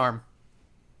want a gun arm.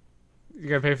 You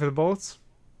gotta pay for the bullets?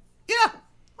 Yeah,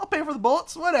 I'll pay for the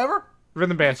bullets, whatever.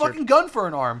 Rhythm bastard. Fucking gun for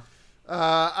an arm.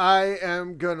 I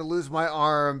am going to lose my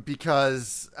arm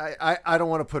because I don't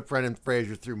want to put Brendan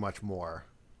Fraser through much more.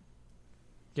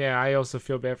 Yeah, I also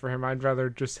feel bad for him. I'd rather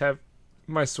just have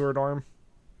my sword arm.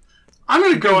 I'm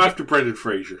going to go after Brendan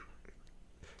Fraser.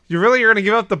 You're going to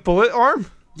give up the bullet arm?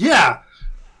 Yeah.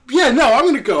 Yeah, no, I'm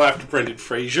going to go after Brendan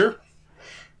Fraser.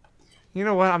 You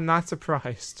know what? I'm not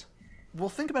surprised. Well,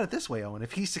 think about it this way, Owen.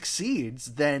 If he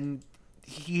succeeds, then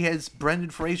he has Brendan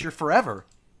Fraser forever.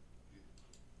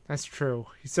 That's true.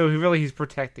 So he's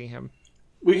protecting him.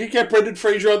 We could get Brendan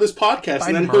Fraser on this podcast, By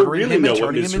and then he'll murdering really him know and what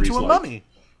turning him misery's into a like. mummy.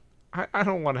 I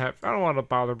don't want to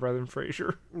bother Brendan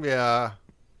Fraser. Yeah.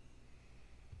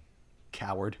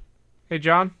 Coward. Hey,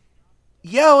 John.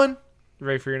 Yeah, Owen. You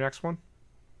ready for your next one?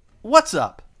 What's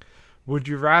up? Would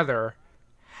you rather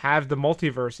have the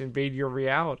multiverse invade your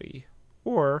reality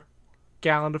or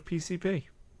gallon of PCP?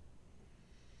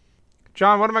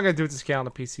 John, what am I going to do with this gallon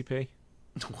of PCP?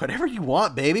 Whatever you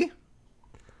want, baby.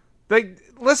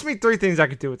 List me 3 things I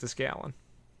could do with this gallon.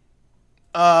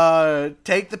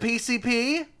 Take the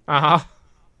PCP. Uh-huh.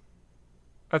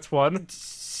 That's 1.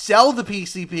 Sell the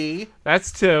PCP.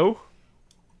 That's 2.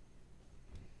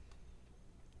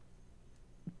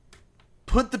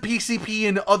 Put the PCP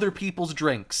in other people's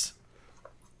drinks.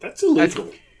 That's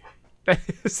illegal.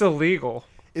 It's illegal.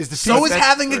 So is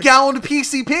having a gallon of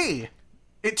PCP.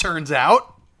 It turns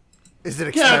out. Is it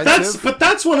expensive? Yeah,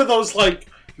 that's one of those, like,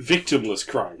 victimless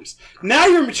crimes. Now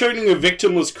you're turning a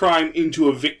victimless crime into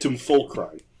a victim-full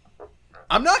crime.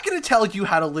 I'm not going to tell you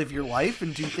how to live your life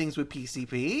and do things with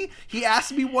PCP. He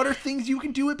asked me what are things you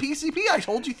can do with PCP. I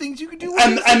told you things you can do with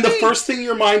PCP. And the first thing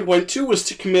your mind went to was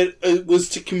to commit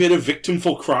a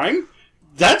victimful crime?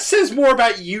 That says more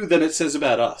about you than it says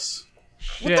about us.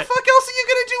 Shit. What the fuck else are you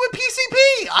going to do with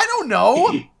PCP? I don't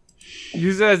know.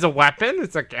 Use it as a weapon?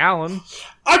 It's a gallon.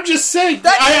 I'm just saying.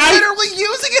 That's literally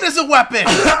using it as a weapon.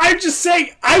 I'm just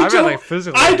saying. I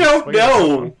don't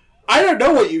know. I don't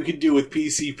know what you can do with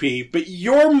PCP, but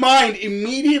your mind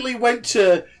immediately went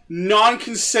to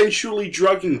non-consensually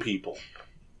drugging people.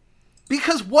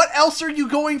 Because what else are you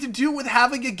going to do with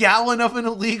having a gallon of an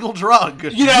illegal drug?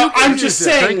 You know, I'm just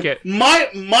saying, Drink it.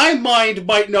 my mind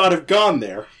might not have gone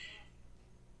there.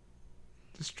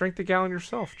 Just drink the gallon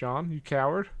yourself, John, you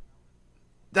coward.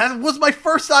 That was my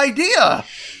first idea.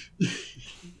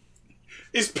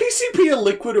 Is PCP a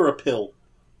liquid or a pill?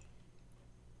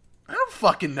 I don't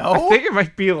fucking know. I think it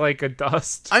might be like a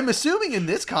dust. I'm assuming in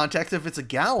this context, if it's a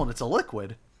gallon, it's a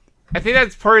liquid. I think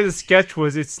that's part of the sketch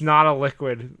was it's not a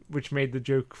liquid, which made the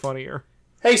joke funnier.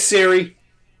 Hey Siri,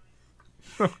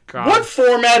 Oh, God. what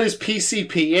format is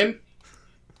PCP in?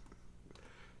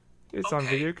 It's on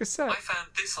video cassette. I found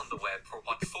this on the web for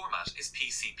what format is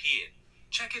PCP in.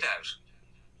 Check it out.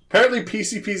 Apparently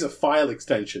PCP is a file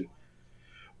extension.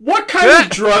 What kind of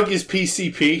drug is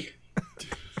PCP?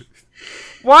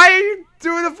 Why are you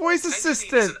doing a voice Benzene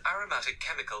assistant? is an aromatic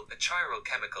chemical, a chiral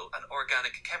chemical, an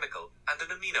organic chemical, and an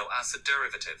amino acid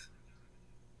derivative.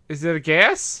 Is it a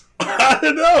gas? I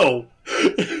don't know.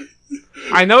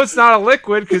 I know it's not a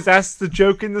liquid because that's the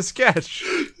joke in the sketch.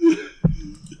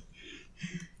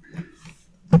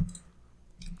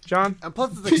 John? And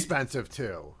plus it's expensive,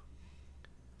 too.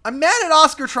 I'm mad at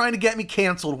Oscar trying to get me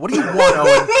canceled. What do you want,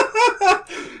 Owen?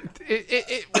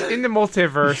 In the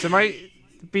multiverse, am I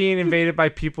being invaded by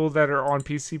people that are on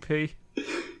PCP?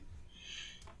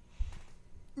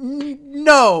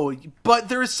 No, but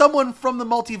there is someone from the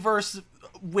multiverse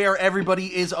where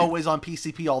everybody is always on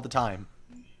PCP all the time.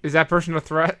 Is that person a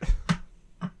threat?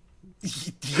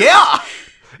 Yeah!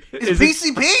 It's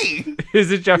PCP!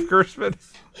 Is it Jeff Gerstmann?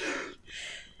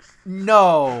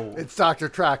 No. It's Dr.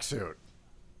 Tracksuit.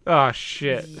 Oh,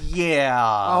 shit.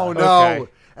 Yeah. Oh, no.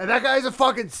 Okay. And that guy's a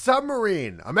fucking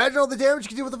submarine. Imagine all the damage you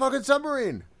can do with a fucking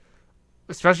submarine.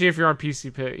 Especially if you're on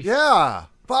PCP. Yeah.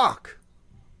 Fuck.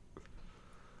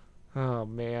 Oh,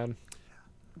 man.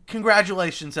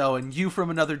 Congratulations, Owen. You from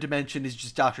another dimension is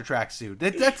just Dr. Tracksuit.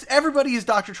 That's everybody is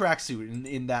Dr. Tracksuit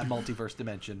in that multiverse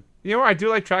dimension. You know what? I do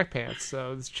like track pants,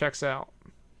 so this checks out.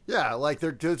 Yeah, like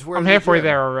they're just where I'm halfway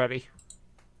there already.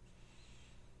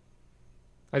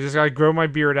 I just gotta grow my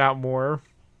beard out more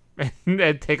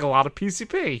and take a lot of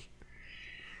PCP.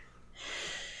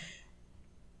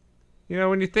 You know,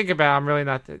 when you think about it, I'm really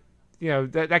not that... You know,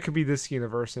 that could be this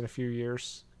universe in a few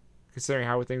years, considering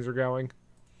how things are going.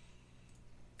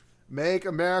 Make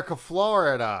America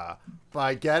Florida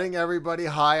by getting everybody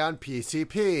high on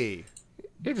PCP.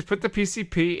 Yeah, just put the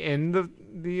PCP in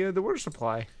the water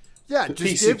supply. Yeah, The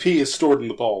just PCP is stored in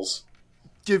the balls.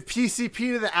 give PCP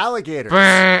to the alligators.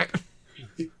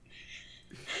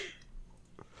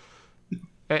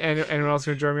 Anyone else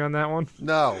gonna join me on that one?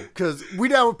 No, because we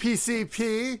down with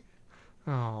PCP.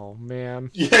 Oh, man.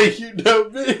 Yeah, you know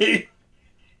me.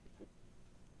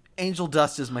 Angel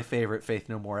Dust is my favorite Faith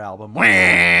No More album.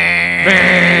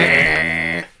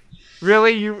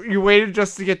 Really? You waited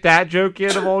just to get that joke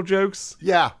in of all jokes?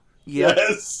 Yeah. Yep.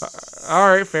 Yes.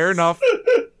 Alright, fair enough.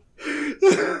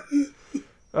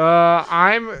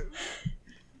 I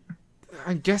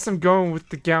guess I'm going with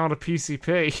the gallon of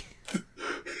PCP.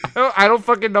 I don't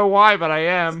fucking know why, but I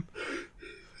am.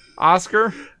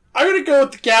 Oscar? I'm going to go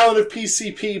with the gallon of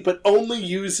PCP, but only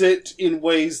use it in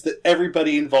ways that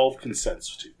everybody involved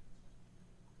consents to. You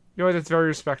know what? That's very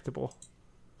respectable.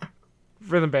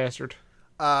 Rhythm bastard.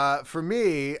 For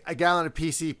me, a gallon of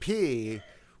PCP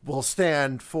will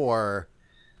stand for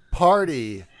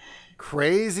party,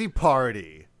 crazy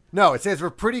party. No, it stands for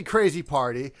pretty crazy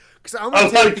party. Because I'm I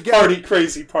gonna take like the party,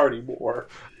 crazy party more.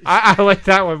 I like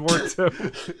that one more,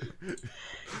 too.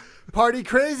 Party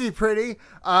crazy pretty.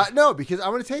 No, because I'm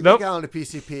going to take Nope. the gallon of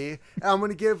PCP and I'm going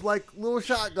to give like little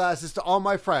shot glasses to all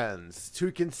my friends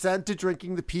to consent to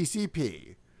drinking the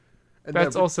PCP. And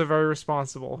That's then also very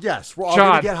responsible. yes, we're all going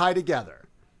John. to get high together.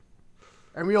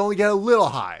 And we only get a little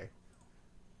high.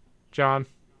 John.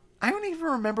 I don't even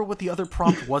remember what the other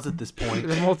prompt was at this point.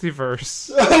 The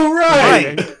multiverse. All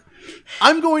right. Right.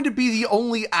 I'm going to be the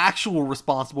only actual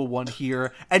responsible one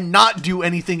here and not do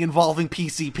anything involving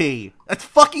PCP. That's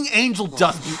fucking Angel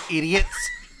Dust, you idiots.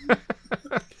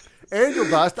 Angel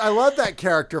Dust, I love that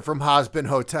character from Hosbin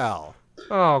Hotel.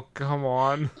 Oh, come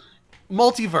on.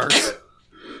 Multiverse.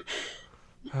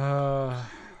 All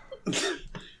You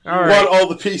right. want all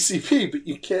the PCP, but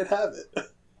you can't have it.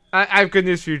 I have good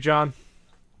news for you, John.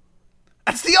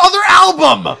 That's the other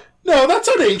album! No, that's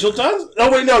what Angel does.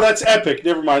 Oh, wait, no, that's Epic.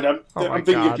 Never mind. I'm my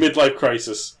thinking God. of Midlife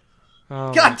Crisis. Oh,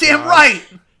 my Goddamn God. right!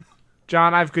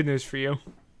 John, I have good news for you.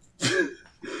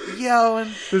 Yo,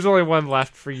 and There's only one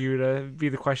left for you to be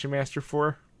the question master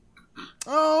for.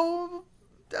 oh,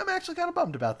 I'm actually kind of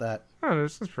bummed about that. Oh,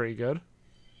 this is pretty good.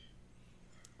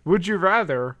 Would you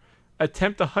rather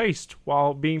attempt a heist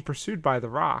while being pursued by The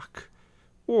Rock,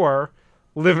 or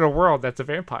live in a world that's a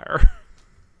vampire?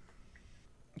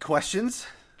 Questions?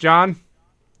 John,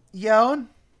 Yo,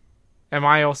 am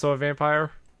I also a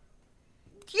vampire?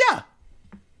 yeah.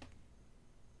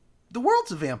 The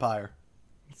world's a vampire.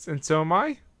 And so am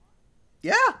I?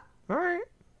 Yeah, All right.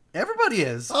 everybody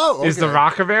is. Oh, okay. Is The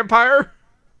Rock a vampire?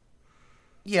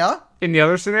 Yeah. In the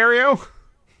other scenario?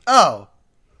 Oh,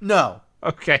 no.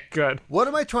 Okay, good. What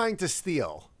am I trying to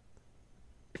steal?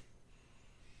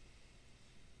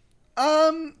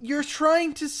 You're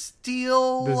trying to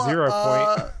steal... The 0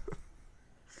 point.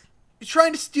 You're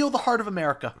trying to steal the heart of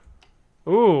America.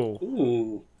 Ooh.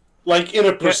 Ooh. Like in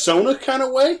a Persona kind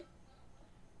of way?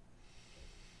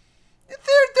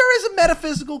 There is a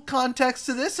metaphysical context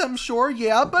to this, I'm sure,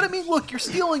 yeah. But I mean, look, you're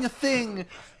stealing a thing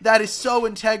that is so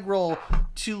integral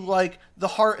to, like, the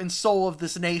heart and soul of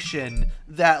this nation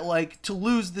that, like, to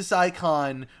lose this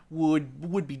icon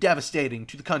would be devastating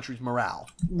to the country's morale.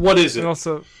 What is And it?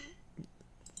 also,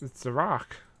 it's The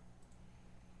Rock.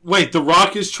 Wait, The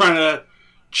Rock is trying to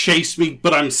chase me,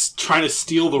 but I'm trying to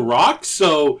steal The Rock?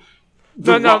 So...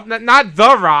 No, not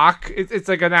The Rock. It's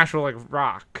like an actual, like,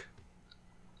 rock.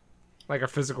 Like a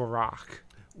physical rock.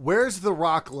 Where's the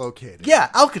Rock located? Yeah,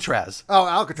 Alcatraz. Oh,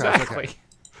 Alcatraz. Exactly. Okay.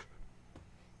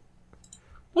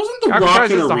 Wasn't The Alcatraz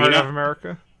Rock in is the heart of Arena?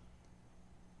 America.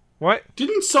 What?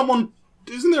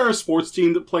 Isn't there a sports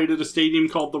team that played at a stadium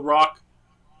called The Rock?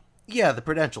 Yeah, the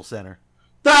Prudential Center.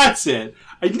 That's it.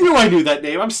 I knew that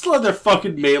name. I'm still on their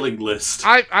fucking mailing list.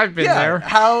 I've been there.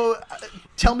 How?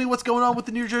 Tell me what's going on with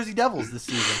the New Jersey Devils this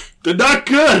season. They're not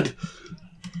good.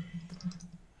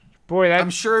 Boy, I'm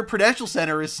sure Prudential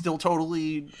Center is still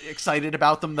totally excited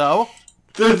about them, though.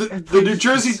 The New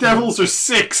Jersey Devils are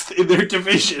 6th in their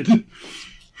division.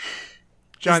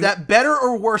 John, is that better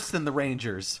or worse than the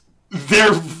Rangers?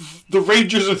 The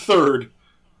Rangers are 3rd.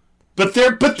 But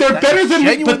they're better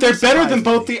than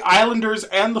both the Islanders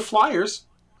and the Flyers.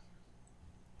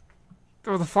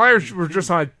 Well, the Flyers were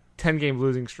just on a 10-game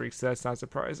losing streak, so that's not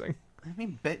surprising. I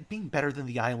mean, being better than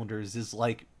the Islanders is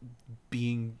like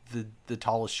being the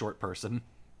tallest short person.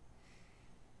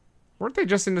 Weren't they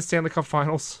just in the Stanley Cup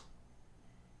Finals?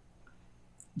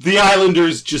 The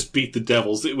Islanders just beat the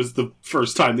Devils. It was the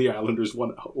first time the Islanders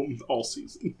won at home all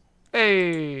season.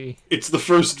 Hey! It's the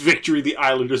first victory the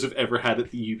Islanders have ever had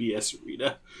at the UBS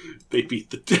Arena. They beat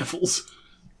the Devils.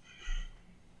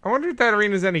 I wonder if that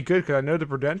arena's any good, because I know the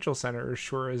Prudential Center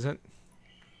sure isn't.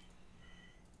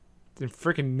 It's in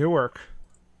freaking Newark.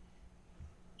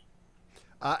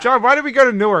 John, why did we go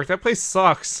to Newark? That place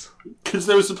sucks. Because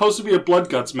there was supposed to be a Blood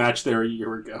Guts match there a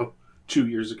year ago. 2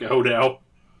 years ago now.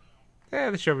 Yeah,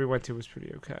 the show we went to was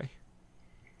pretty okay.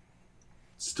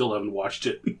 Still haven't watched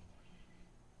it.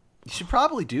 You should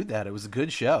probably do that. It was a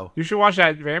good show. You should watch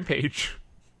that Rampage.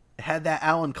 It had that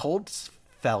Alan Colts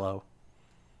fellow.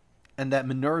 And that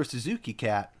Minoru Suzuki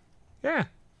cat. Yeah.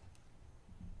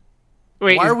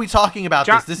 Wait, why are we talking about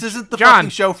John, this? This isn't the John, fucking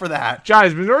show for that. John,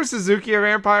 is Minoru Suzuki a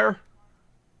vampire?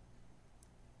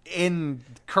 In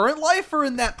current life or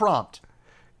in that prompt?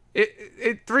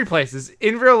 It 3 places.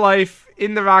 In real life,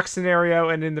 in the Rock scenario,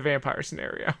 and in the vampire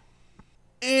scenario.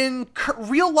 In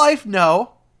real life,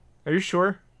 no. Are you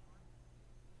sure?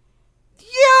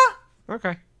 Yeah.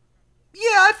 Okay. Yeah,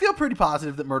 I feel pretty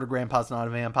positive that Murder Grandpa's not a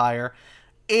vampire.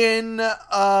 In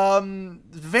the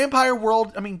vampire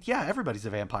world, I mean, yeah, everybody's a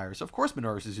vampire, so of course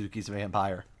Minoru Suzuki's a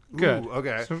vampire. Good. Ooh,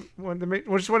 okay. So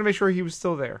we just want to make sure he was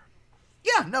still there.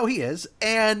 Yeah, no, he is.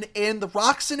 And in the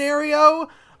Rock scenario,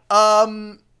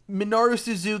 Minoru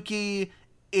Suzuki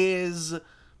is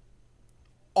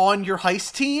on your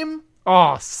heist team.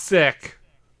 Oh, sick.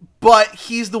 But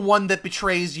he's the one that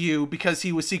betrays you because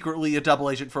he was secretly a double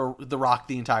agent for The Rock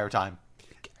the entire time.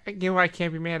 You know what? I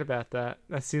can't be mad about that.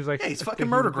 That seems like... Hey, he's fucking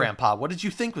Murder Grandpa. What did you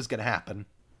think was going to happen?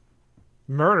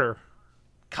 Murder.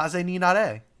 Kaze ni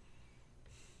nare.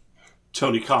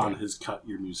 Tony Khan has cut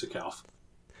your music off.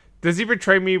 Does he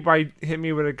betray me by hitting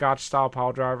me with a gotch-style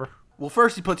pile driver? Well,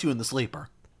 first he puts you in the sleeper.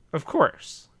 Of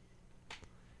course.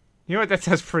 You know what? That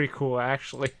sounds pretty cool,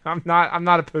 actually. I'm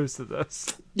not opposed to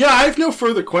this. Yeah, I have no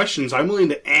further questions. I'm willing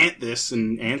to ant this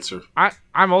and answer.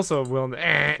 I'm also willing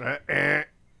to...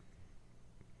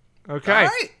 Okay. All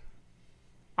right.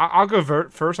 I'll go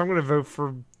vote first. I'm going to vote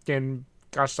for getting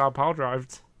gotch-style pile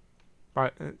drived.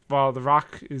 While The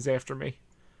Rock is after me.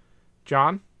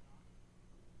 John?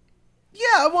 Yeah,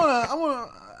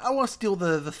 I want to steal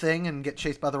the thing and get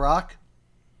chased by The Rock.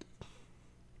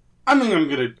 I think I'm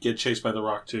gonna get chased by The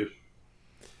Rock too.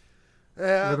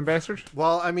 Rhythm bastard?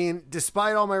 Well, I mean,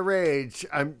 despite all my rage,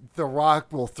 The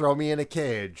Rock will throw me in a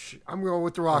cage. I'm going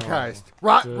with The Rock heist.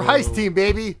 Heist team,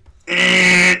 baby.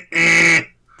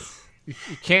 You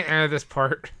can't enter this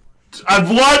part. I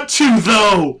want to,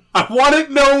 though. I want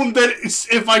it known that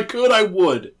if I could, I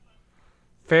would.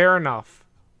 Fair enough.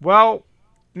 Well,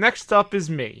 next up is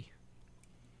me.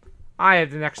 I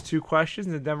have the next 2 questions,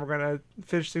 and then we're going to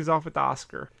finish things off with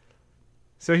Oscar.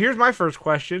 So here's my first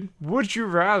question. Would you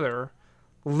rather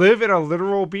live in a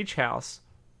literal beach house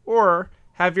or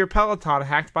have your Peloton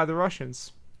hacked by the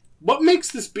Russians? What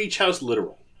makes this beach house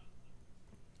literal?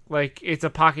 Like, it's a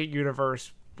pocket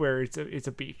universe where it's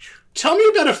a beach. Tell me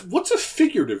about what's a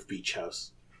figurative beach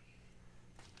house?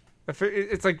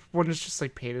 It's like one that's just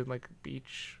like painted like a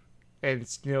beach, and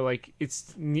it's like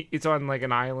it's on like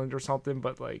an island or something,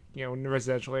 but like in the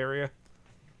residential area.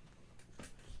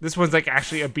 This one's like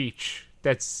actually a beach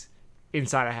that's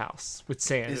inside a house with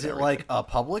sand. Is it like a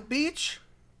public beach?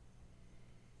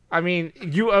 I mean,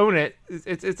 you own it.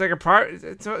 It's like a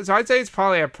private. So I'd say it's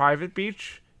probably a private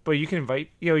beach, but you can invite.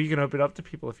 You can open it up to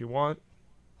people if you want.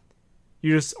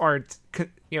 You just aren't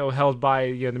held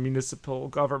by the municipal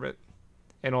government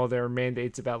and all their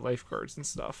mandates about lifeguards and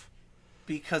stuff.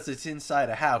 Because it's inside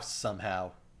a house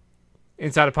somehow.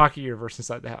 Inside a pocket universe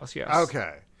inside the house, yes.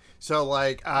 Okay. So,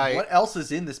 like, What else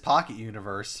is in this pocket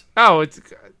universe? Oh, it's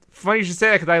funny you should say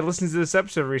that because I listened to this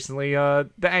episode recently. The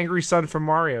angry son from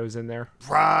Mario is in there.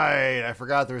 Right. I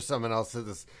forgot there was someone else to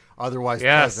this. otherwise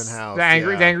Yes, Pleasant House. the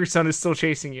yeah. angry sun is still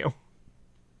chasing you.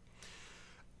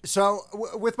 So,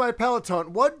 with my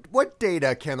Peloton, what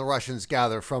data can the Russians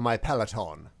gather from my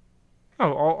Peloton?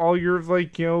 Oh, all your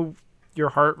your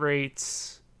heart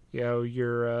rates,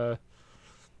 your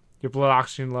blood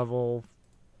oxygen level,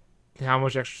 how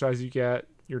much exercise you get,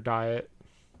 your diet.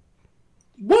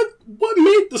 What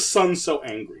made the sun so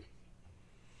angry?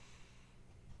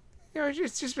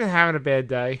 It's just been having a bad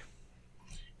day.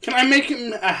 Can I make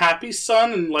him a happy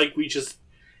sun and we just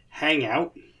hang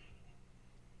out?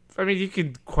 I mean, you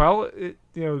can quell it,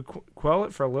 quell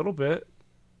it for a little bit.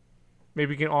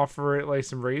 Maybe you can offer it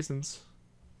some raisins,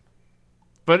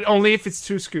 but only if it's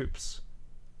 2 scoops.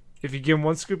 If you give him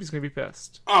 1 scoop, he's gonna be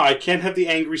pissed. Oh, I can't have the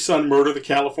angry sun murder the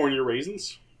California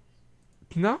raisins.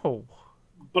 No.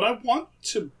 But I want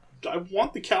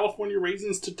the California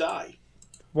raisins to die.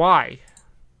 Why?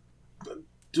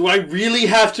 Do I really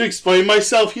have to explain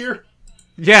myself here?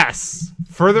 Yes,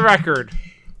 for the record.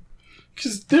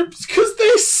 Because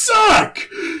they suck.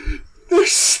 They're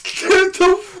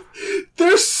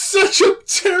such a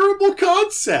terrible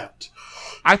concept.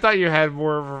 I thought you had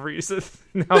more of a reason.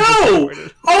 No!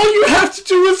 All you have to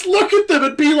do is look at them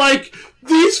and be like,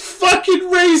 these fucking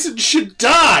raisins should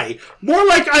die. More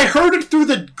like I heard it through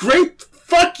the great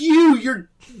fuck you,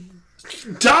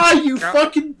 die, you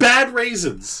fucking bad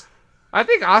raisins. I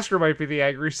think Oscar might be the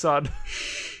angry son.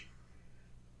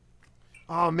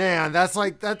 Oh man, that's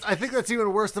I think that's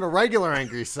even worse than a regular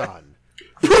angry son.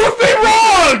 Prove me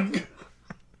wrong!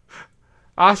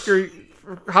 Oscar,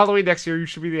 for Halloween next year, you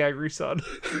should be the angry son.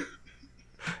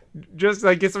 Just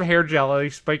get some hair gel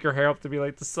and spike your hair up to be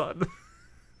like the sun.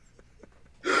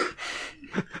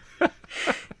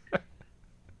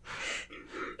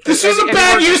 This is a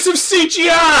bad use of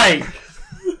CGI!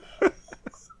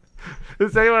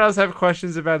 Does anyone else have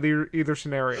questions about either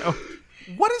scenario?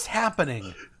 What is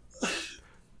happening?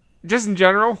 Just in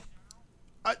general?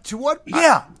 To what?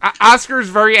 Yeah. Oscar's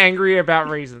very angry about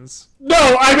raisins.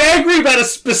 No, I'm angry about a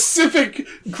specific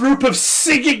group of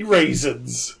singing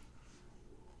raisins.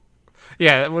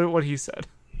 Yeah, what he said.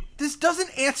 This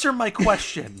doesn't answer my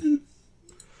question.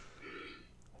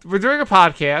 We're doing a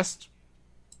podcast.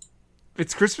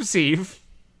 It's Christmas Eve.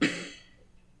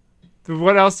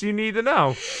 What else do you need to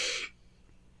know?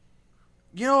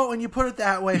 When you put it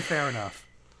that way, fair enough.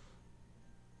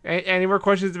 Any more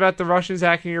questions about the Russians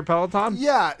hacking your Peloton?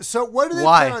 Yeah, so what are they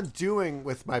plan on doing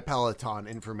with my Peloton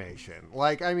information?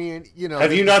 Have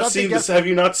you not seen this? Have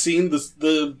you not seen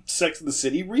the Sex and the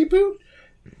City reboot?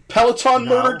 Peloton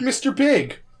murdered Mr.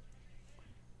 Big.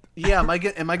 Yeah, am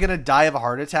I gonna die of a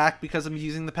heart attack because I'm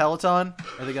using the Peloton?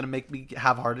 Are they gonna make me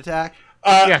have a heart attack?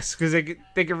 Yes, because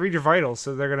they can read your vitals,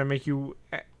 so they're gonna make you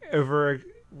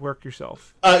overwork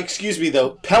yourself. Excuse me,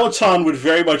 though. Peloton would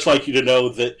very much like you to know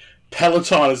that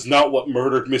Peloton is not what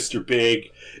murdered Mr.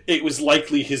 Big. It was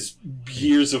likely his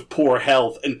years of poor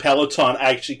health, and Peloton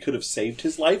actually could have saved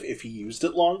his life if he used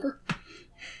it longer.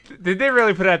 Did they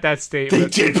really put out that statement? They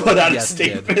did put out a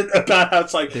statement about how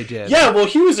it's They did. Yeah, well,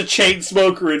 he was a chain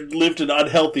smoker and lived an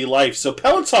unhealthy life, so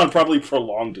Peloton probably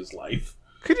prolonged his life.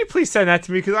 Could you please send that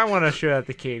to me? Because I want to show that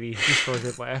to Katie, just for a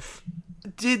good laugh.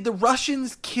 Did the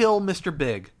Russians kill Mr.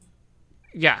 Big?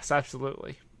 Yes,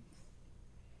 absolutely.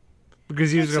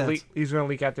 Because he was going to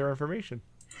leak out their information.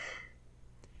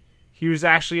 He was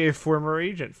actually a former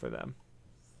agent for them.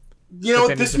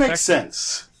 This makes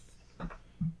sense.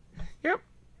 Yep.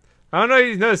 I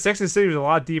don't know. Sex and the City was a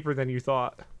lot deeper than you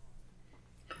thought.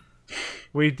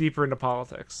 Way deeper into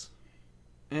politics.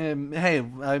 Hey,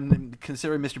 I'm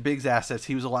considering Mr. Big's assets.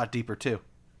 He was a lot deeper too.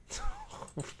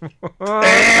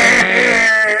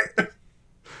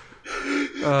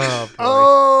 Oh, boy.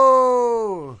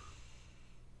 Oh!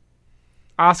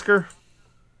 Oscar?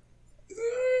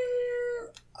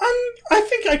 I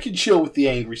think I could chill with the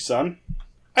angry son.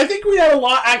 I think we had a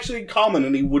lot actually in common,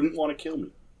 and he wouldn't want to kill me.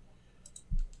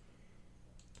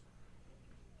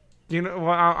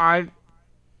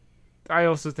 I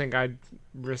also think I'd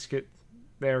risk it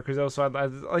there, because also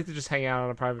I'd like to just hang out on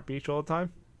a private beach all the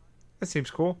time. That seems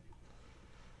cool.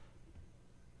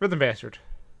 Rhythm Bastard.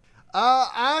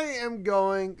 I am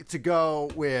going to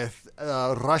go with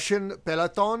Russian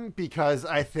Peloton because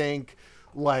I think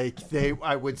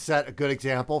I would set a good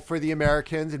example for the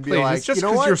Americans and be like, it's just you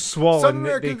know what? You're swollen, some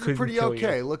Americans they are pretty kill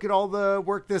okay. You. Look at all the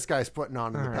work this guy's putting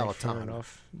on in the Fair Peloton.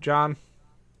 enough. John?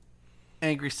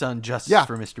 Angry son, justice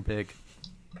for Mr. Big.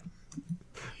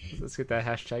 Let's get that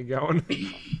hashtag going.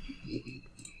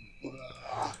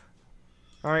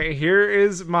 All right, here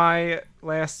is my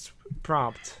last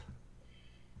prompt.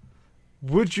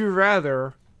 Would you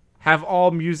rather have all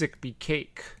music be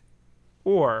cake,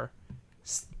 or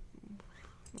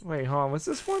Wait, hold on. What's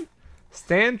this one?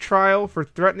 Stand trial for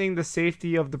threatening the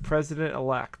safety of the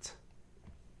president-elect.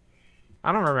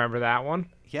 I don't remember that one.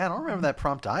 Yeah, I don't remember that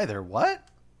prompt either. What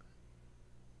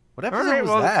episode Alright, was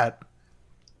well- that?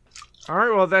 All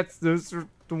right, well, those are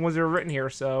the ones that are written here,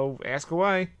 so ask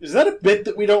away. Is that a bit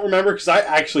that we don't remember? Because I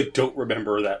actually don't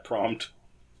remember that prompt.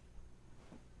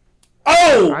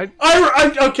 Oh! I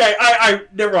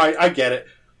never mind. I get it.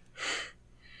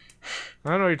 I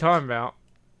don't know what you're talking about.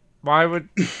 Why would...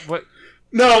 What...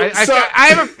 No, I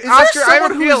have a... Oscar, I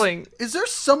have a feeling... Is there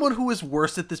someone who is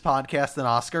worse at this podcast than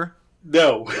Oscar?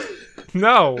 No.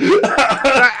 No.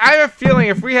 I have a feeling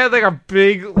if we had, like, a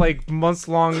big, like,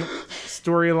 months-long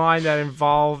storyline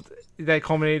that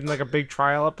culminated in, like, a big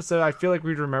trial episode, I feel like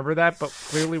we'd remember that, but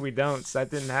clearly we don't, so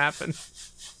that didn't happen.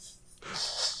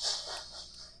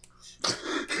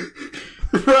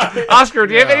 Right. Oscar,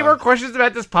 do you have any more questions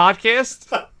about this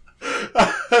podcast?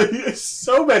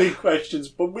 So many questions,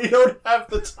 but we don't have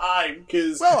the time,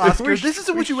 because... Well, Oscar, this is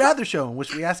a Would You Rather show in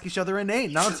which we ask each other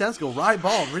inane, nonsensical,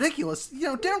 ribald, ridiculous,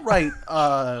 downright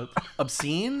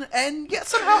obscene, and yet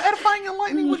somehow edifying and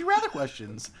enlightening Would You Rather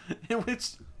questions. In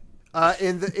which...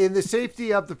 In the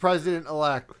safety of the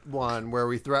president-elect one where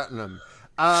we threaten him,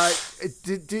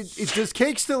 does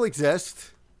Cake still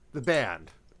exist? The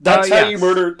band. That's how yes. you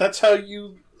murdered... That's how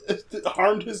you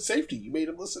harmed his safety. You made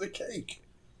him listen to Cake.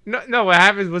 No, what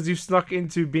happened was you snuck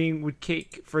into being with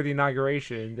Cake for the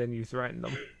inauguration, and then you threatened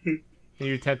them. And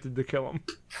you attempted to kill him.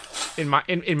 In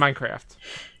Minecraft.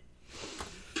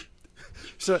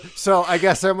 So I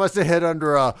guess I must have hid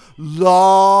under a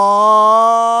long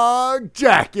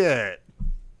jacket.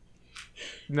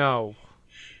 No.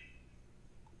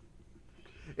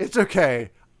 It's okay.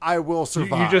 I will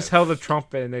survive. You just held a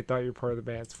trumpet and they thought you were part of the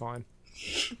band. It's fine.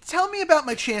 Tell me about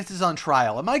my chances on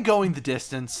trial. Am I going the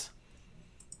distance?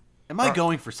 Am I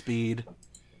going for speed?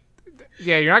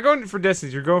 Yeah, you're not going for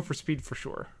distance. You're going for speed for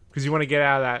sure. Because you want to get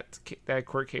out of that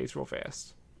court case real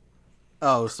fast.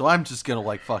 Oh, so I'm just gonna,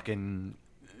 like, fucking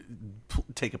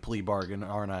take a plea bargain,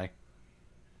 aren't I?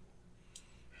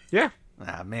 Yeah.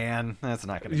 Ah, man. That's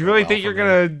not gonna You go really well think for you're me.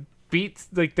 going to beat,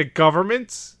 like, the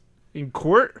government in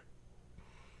court?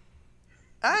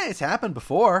 It's happened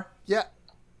before. Yeah.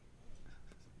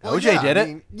 OJ did it. I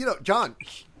mean, John.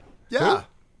 Yeah.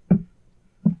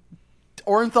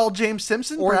 Orenthal James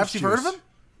Simpson. Orange Perhaps you've heard of juice. him.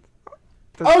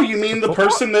 Oh, you mean the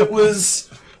person that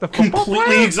was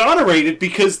completely exonerated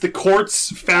because the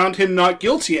courts found him not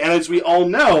guilty? And as we all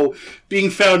know,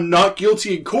 being found not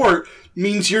guilty in court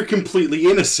means you're completely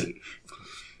innocent.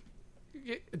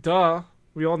 Duh.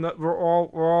 We all know. We're all.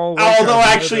 Although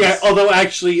actually,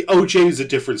 OJ is a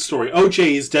different story.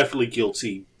 OJ is definitely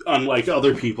guilty, unlike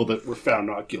other people that were found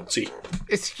not guilty.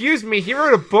 Excuse me. He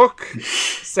wrote a book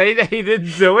saying that he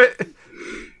didn't do it.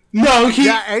 No, he.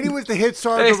 Yeah, and he was the hit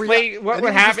star of the Explain what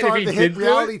would happen if he did do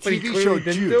reality it, but he TV clearly show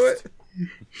didn't Juiced. do it.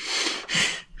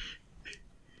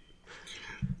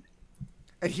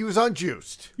 And he was on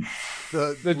Juiced,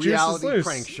 the Juice is reality Loose.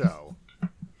 prank show.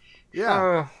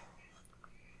 Yeah.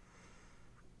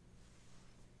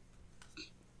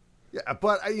 Yeah,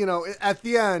 but, at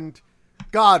the end,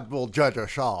 God will judge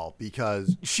us all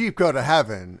because sheep go to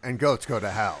heaven and goats go to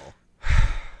hell.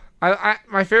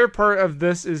 My favorite part of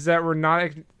this is that we're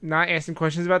not asking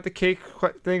questions about the cake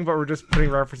thing, but we're just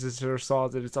putting references to their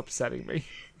songs, and it's upsetting me.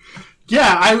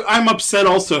 Yeah, I'm upset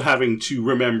also having to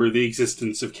remember the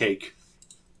existence of Cake.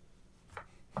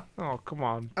 Oh, come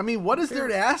on. I mean, what is there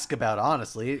to ask about,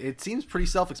 honestly? It seems pretty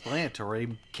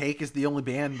self-explanatory. Cake is the only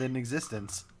band in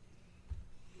existence.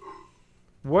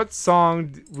 What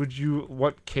song would you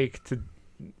want Cake to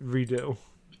redo?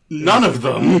 None of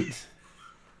them.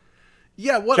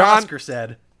 Yeah, what John- Oscar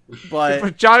said.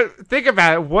 But John, think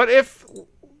about it. What if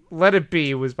Let It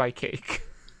Be was by Cake?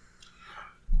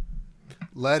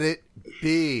 Let it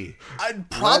be. I'd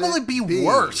probably be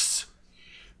worse.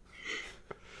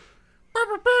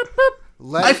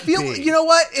 Let I it feel, be. you know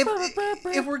what?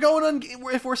 If we're going on,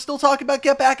 if we're still talking about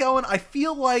Get Back Owen, I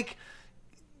feel like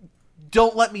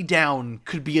Don't Let Me Down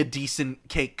could be a decent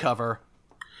Cake cover.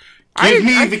 Give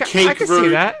me I the can Cake see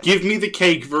version. that. Give me the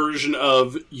Cake version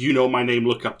of "You Know My Name,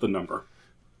 Look Up the Number."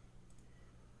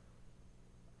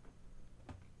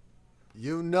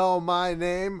 You know my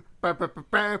name.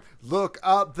 Look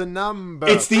up the number.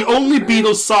 It's the only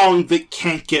Beatles song that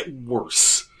can't get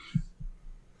worse.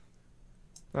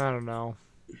 I don't know.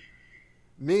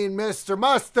 Mean Mr.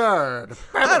 Mustard.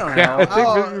 I don't know. Yeah, I think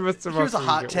Oh, maybe Mr. here's a Mustard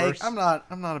hot would get take. worse. I'm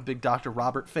not a big Dr.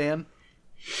 Robert fan.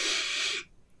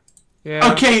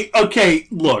 Yeah. Okay,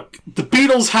 look. The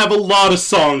Beatles have a lot of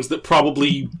songs that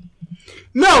probably...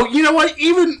 No, you know what?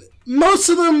 most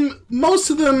of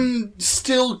them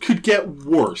still could get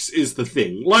worse. Is the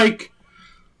thing. Like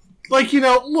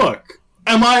look.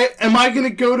 Am I going to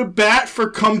go to bat for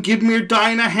come give me your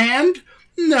Dinah hand?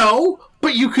 No,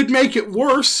 but you could make it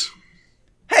worse.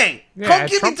 Hey, Yeah, come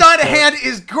give me Trump Dinah support. hand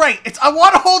is great. It's I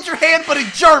want to hold your hand, but in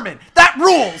German. That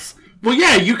rules. Well,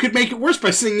 yeah, you could make it worse by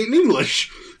singing it in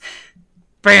English.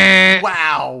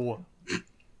 Wow.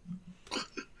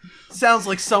 Sounds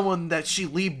like someone that she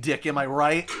leave dick, am I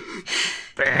right?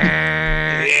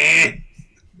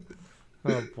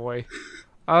 Oh boy.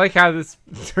 I like how this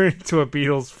turned into a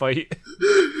Beatles fight.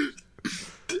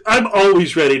 I'm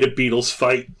always ready to Beatles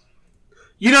fight.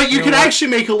 You know, you could actually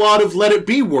make a lot of Let It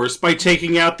Be worse by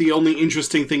taking out the only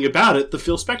interesting thing about it, the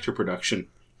Phil Spector production.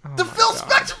 The Phil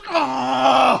Spector.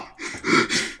 Oh!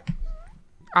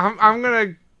 I'm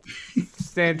gonna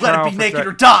stand trial Let it be for naked sec-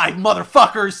 or die,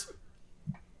 motherfuckers.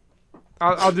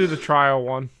 I'll do the trial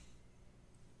one.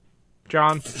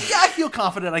 John? Yeah, I feel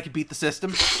confident I could beat the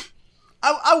system.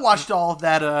 I watched all of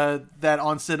that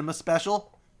on cinema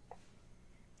special.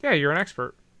 Yeah, you're an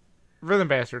expert. Rhythm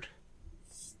bastard.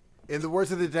 In the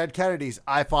words of the dead Kennedys,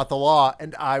 I fought the law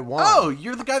and I won. Oh,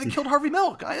 you're the guy that killed Harvey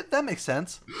Milk. That makes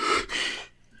sense.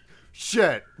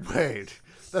 Shit! Wait,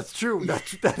 that's true.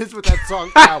 That is what that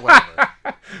song.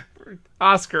 However,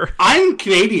 Oscar. I'm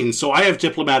Canadian, so I have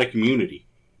diplomatic immunity.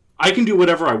 I can do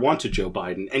whatever I want to Joe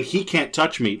Biden, and he can't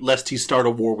touch me lest he start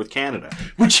a war with Canada,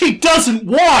 which he doesn't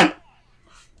want!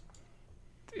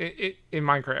 In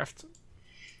Minecraft.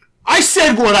 I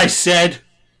said what I said!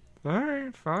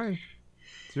 Alright, fine.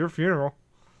 It's your funeral.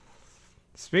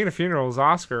 Speaking of funerals,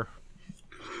 Oscar.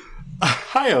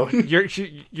 Hi-oh.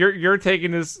 You're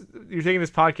taking this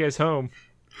podcast home.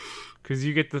 Because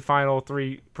you get the final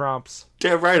 3 prompts.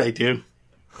 Damn right I do.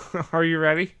 Are you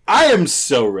ready? I am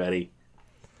so ready.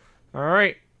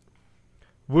 Alright.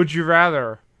 Would you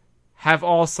rather have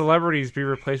all celebrities be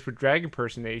replaced with drag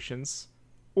impersonations,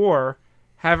 or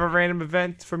have a random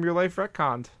event from your life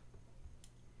retconned?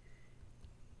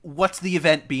 What's the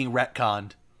event being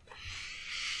retconned?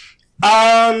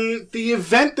 The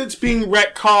event that's being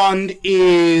retconned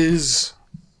is...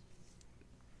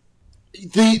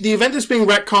 The event that's being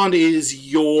retconned is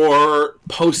your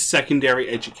post-secondary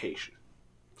education.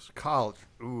 college.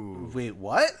 Ooh. Wait,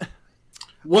 what?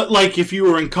 What, like, if you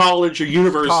were in college or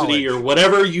university or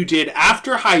whatever you did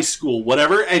after high school,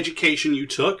 whatever education you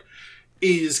took,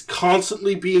 is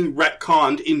constantly being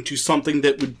retconned into something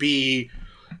that would be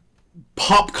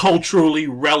pop culturally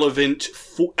relevant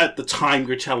at the time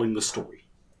you're telling the story.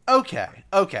 Okay.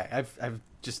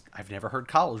 I've never heard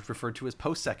college referred to as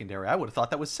post-secondary. I would have thought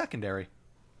that was secondary.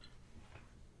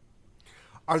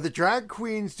 Are the drag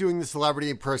queens doing the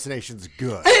celebrity impersonations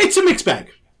good? It's a mixed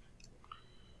bag.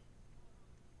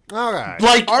 All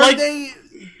right. Are they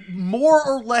more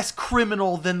or less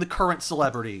criminal than the current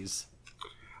celebrities?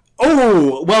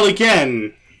 Oh, well,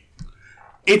 again,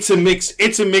 it's a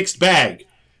mixed bag.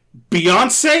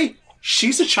 Beyonce,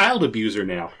 she's a child abuser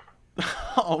now.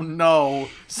 Oh no!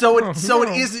 So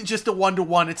it isn't just a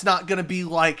 1-to-1. It's not going to be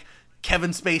like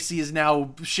Kevin Spacey is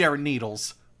now sharing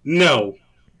needles. No.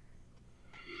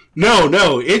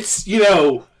 It's,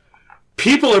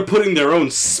 people are putting their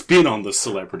own spin on the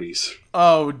celebrities.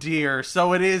 Oh dear.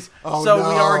 So it is. Oh, so no.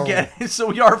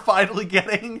 we are finally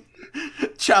getting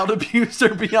child abuser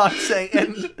Beyonce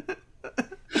and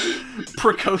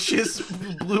precocious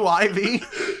Blue Ivy.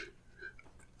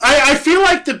 I feel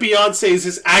like the Beyonce's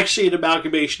is actually an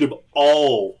amalgamation of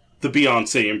all the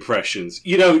Beyonce impressions.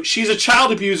 She's a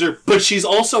child abuser, but she's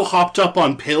also hopped up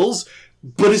on pills,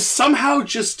 but is somehow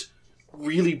just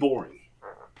really boring.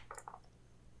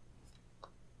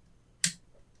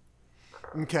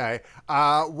 Okay.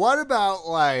 What about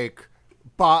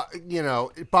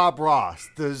Bob Ross?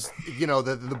 Does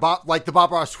the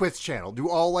Bob Ross Twitch channel? Do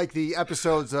all the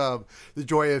episodes of The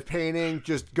Joy of Painting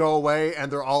just go away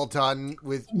and they're all done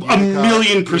with Utica,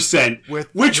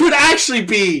 1,000,000%. Which would actually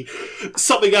be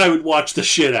something I would watch the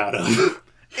shit out of.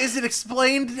 Is it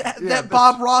explained that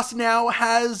Bob Ross now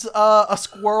has a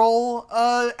squirrel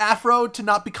afro to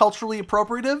not be culturally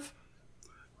appropriative?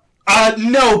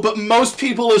 No, but most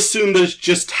people assume this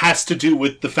just has to do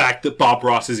with the fact that Bob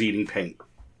Ross is eating paint.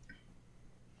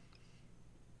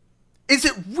 Is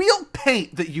it real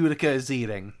paint that Utica is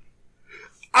eating?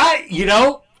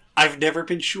 I've never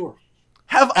been sure.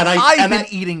 Have I been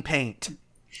eating paint?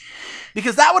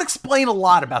 Because that would explain a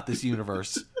lot about this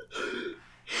universe.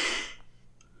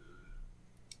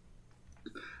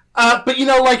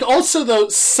 But also though,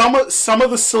 some of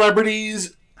the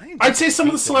celebrities, I'd say some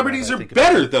of the celebrities are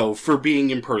better though for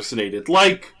being impersonated.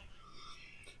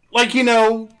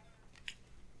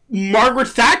 Margaret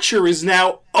Thatcher is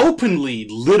now openly,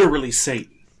 literally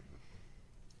Satan.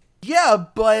 Yeah,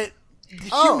 but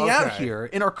hear me out okay. here.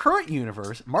 In our current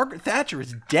universe, Margaret Thatcher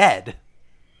is dead.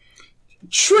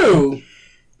 True.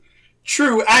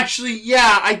 Actually,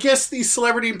 yeah, I guess the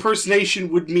celebrity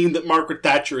impersonation would mean that Margaret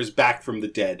Thatcher is back from the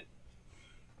dead.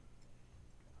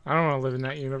 I don't want to live in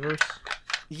that universe.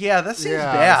 Yeah, that seems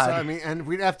Yeah, bad. so, I mean, and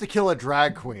we'd have to kill a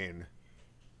drag queen.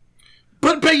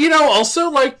 But also,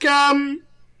 like, other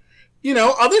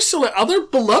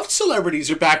beloved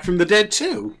celebrities are back from the dead,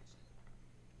 too.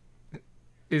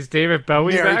 Is David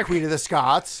Bowie Mary, back? Queen of the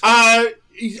Scots.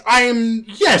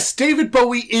 Yes, David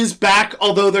Bowie is back,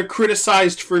 although they're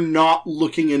criticized for not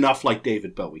looking enough like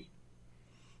David Bowie.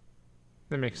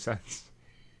 That makes sense.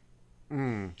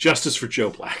 Justice for Joe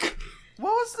Black.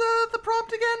 What was the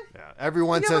prompt again? Yeah,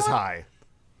 everyone The says other one? hi.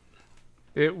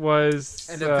 It was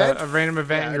An event? a random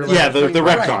event in your Yeah, life. the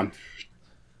retcon.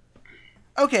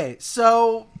 Okay,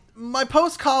 so my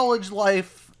post-college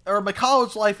life, or my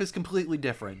college life is completely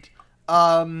different.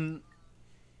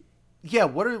 Yeah,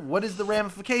 what is the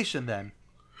ramification then?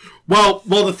 Well,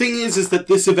 the thing is that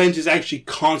this event is actually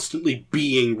constantly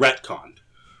being retconned.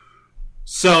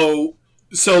 So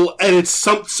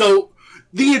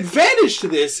the advantage to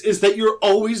this is that you're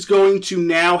always going to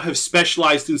now have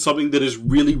specialized in something that is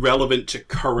really relevant to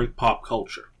current pop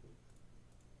culture.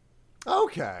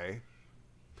 Okay.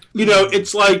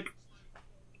 It's like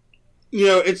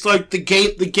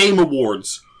the Game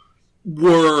Awards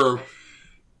were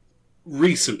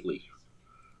recently.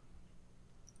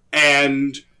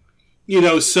 And,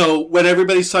 so when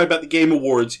everybody's talking about the Game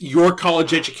Awards, your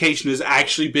college education has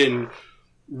actually been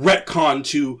retconned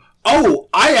to, oh,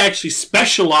 I actually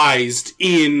specialized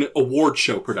in award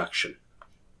show production.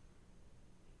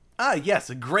 Ah, yes,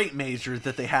 a great major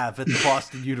that they have at the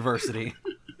Boston University.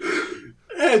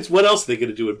 It's what else are they going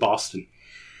to do in Boston?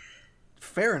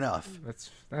 Fair enough.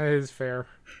 That is fair.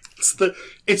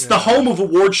 It's the home of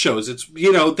award shows. It's,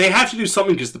 they have to do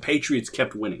something because the Patriots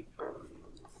kept winning.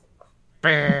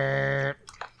 Bah.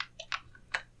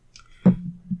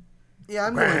 Yeah,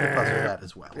 I'm willing to puzzle that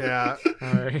as well. Yeah.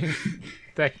 All right.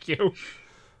 Thank you.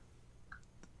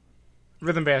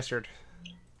 Rhythm Bastard.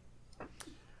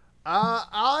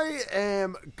 I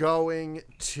am going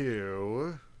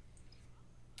to...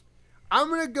 I'm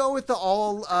going to go with the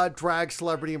all drag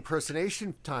celebrity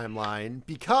impersonation timeline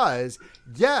because,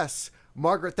 yes,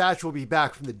 Margaret Thatcher will be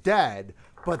back from the dead,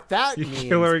 but that means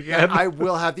kill her again? that I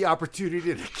will have the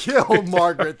opportunity to kill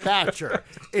Margaret Thatcher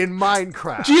in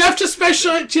Minecraft. Do you have to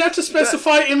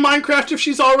specify in Minecraft if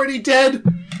she's already dead?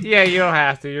 Yeah, you don't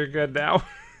have to. You're good now.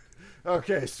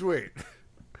 Okay, sweet.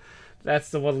 That's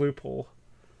the one loophole.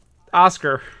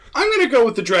 Oscar. I'm going to go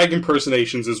with the drag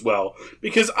impersonations as well,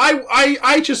 because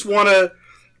I just want to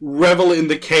revel in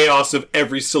the chaos of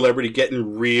every celebrity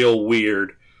getting real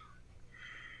weird.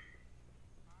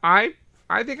 I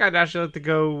think I'd actually like to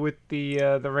go with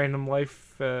the Random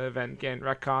Life event getting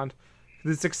retconned.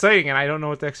 It's exciting, and I don't know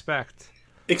what to expect.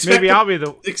 I'll be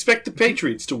the... Expect the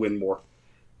Patriots to win more.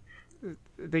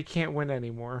 They can't win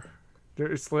anymore.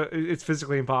 It's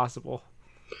physically impossible.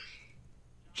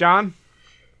 John?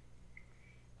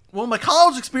 Well, my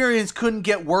college experience couldn't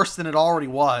get worse than it already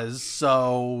was,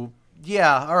 so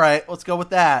yeah, all right, let's go with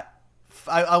that.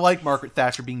 I like Margaret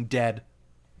Thatcher being dead.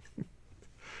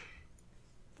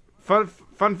 Fun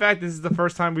fact, this is the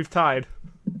first time we've tied.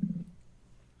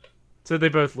 So they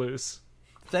both lose.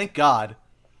 Thank God.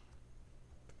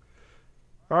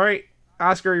 All right,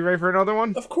 Oscar, you ready for another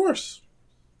one? Of course.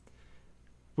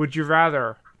 Would you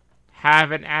rather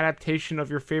have an adaptation of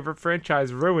your favorite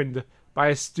franchise ruined by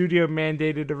a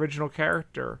studio-mandated original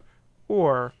character,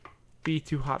 or be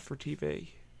too hot for TV?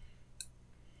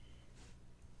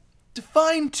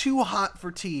 Define too hot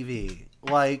for TV.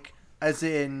 Like, as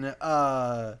in,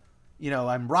 I'm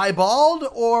ribald,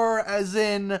 or as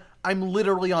in, I'm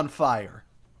literally on fire?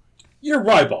 You're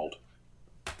ribald.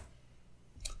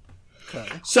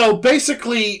 Okay. So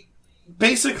basically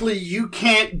you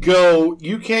can't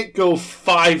go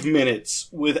 5 minutes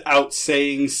without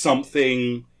saying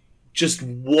something just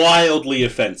wildly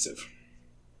offensive.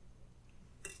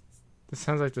 This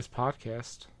sounds like this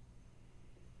podcast.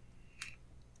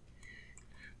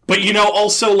 But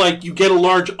also, like, you get a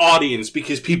large audience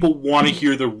because people want to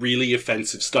hear the really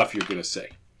offensive stuff you're going to say.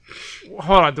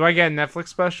 Hold on, do I get a Netflix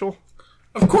special?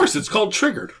 Of course, it's called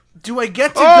Triggered. Do I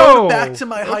get to Oh, go back to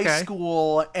my high okay.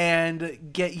 school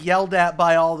and get yelled at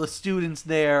by all the students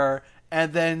there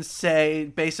and then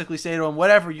basically say to them,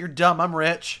 whatever, you're dumb, I'm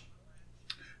rich?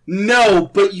 No,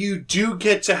 but you do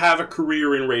get to have a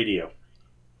career in radio.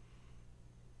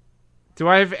 Do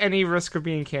I have any risk of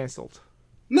being canceled?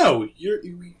 No,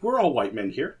 we're all white men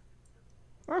here.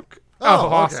 Okay. Oh,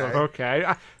 awesome. Okay.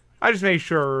 I just make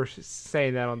sure we're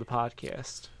saying that on the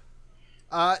podcast.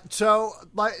 Now,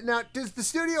 does the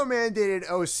studio mandated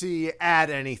OC add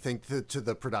anything to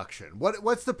the production?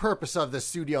 What's the purpose of the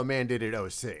studio mandated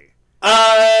OC?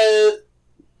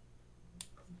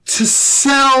 To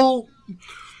sell.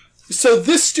 So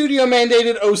this studio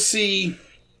mandated OC,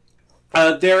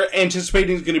 they're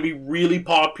anticipating is going to be really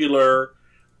popular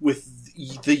with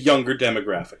the younger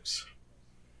demographics.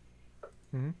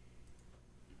 Mm-hmm.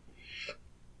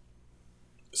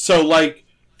 So, like,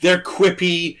 they're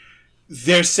quippy.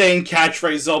 They're saying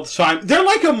catchphrases all the time. They're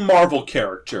like a Marvel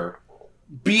character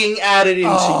being added into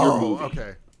your movie.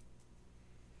 Okay.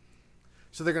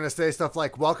 So they're gonna say stuff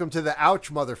like "Welcome to the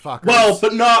ouch, motherfuckers." Well,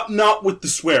 but not with the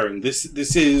swearing. This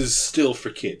is still for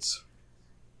kids.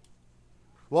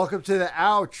 Welcome to the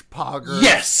ouch, poggers.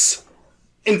 Yes.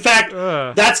 In fact,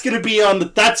 that's gonna be on the.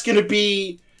 That's gonna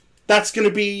be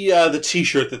the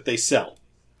T-shirt that they sell.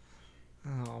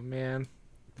 Oh man.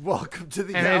 Welcome to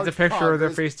the and ouch, it's a picture of their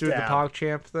poggers. face doing the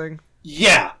PogChamp thing.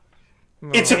 Yeah.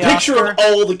 It's a picture of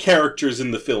all the characters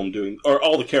in the film doing, or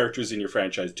all the characters in your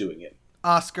franchise doing it.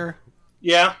 Oscar.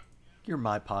 Yeah? You're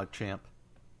my PogChamp.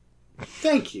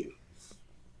 Thank you.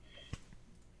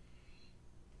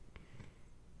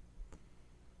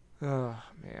 Oh,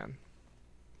 man.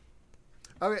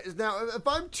 Okay, now, if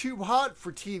I'm too hot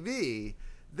for TV,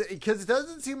 because it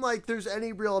doesn't seem like there's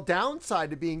any real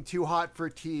downside to being too hot for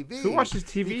TV. Who watches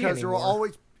TV because anymore? there will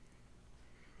always...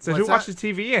 So who watches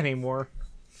TV anymore?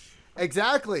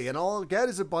 Exactly, and all I'll get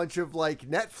is a bunch of, like,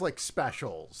 Netflix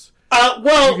specials.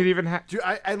 Well, you could even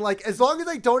and like, as long as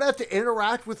I don't have to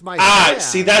interact with my fans.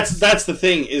 See, that's the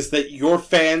thing, is that your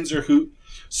fans are who.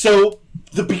 So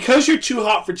because you're too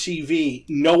hot for TV,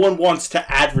 no one wants to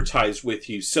advertise with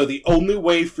you. So the only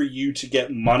way for you to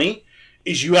get money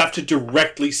is you have to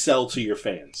directly sell to your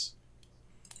fans.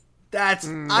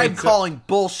 I'm calling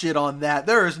bullshit on that.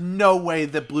 There is no way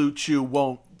that Blue Chew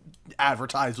won't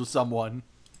advertise with someone.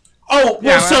 Oh,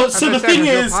 well, yeah, so the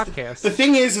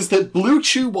thing is that Blue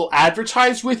Chew will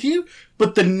advertise with you,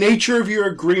 but the nature of your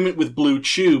agreement with Blue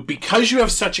Chew, because you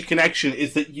have such a connection,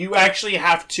 is that you actually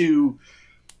have to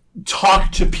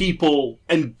talk to people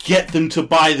and get them to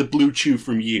buy the Blue Chew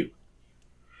from you.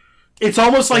 It's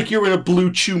almost like you're in a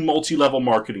Blue Chew multi-level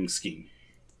marketing scheme.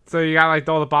 So you got like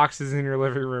all the boxes in your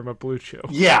living room of Blue Chew.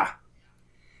 Yeah.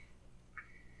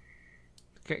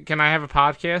 Can I have a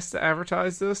podcast to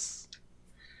advertise this?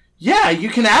 Yeah, you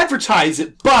can advertise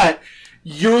it, but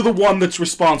you're the one that's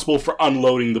responsible for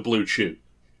unloading the Blue Chew.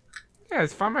 Yeah,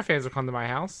 it's fine. My fans will come to my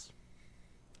house.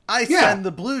 I send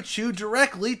the Blue Chew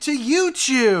directly to you,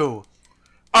 Chew.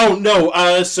 Oh,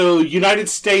 no. So United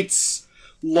States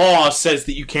law says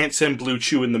that you can't send Blue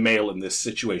Chew in the mail in this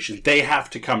situation. They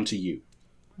have to come to you.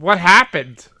 What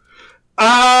happened?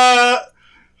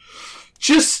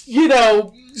 Just,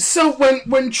 so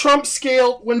when Trump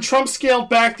scaled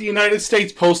back the United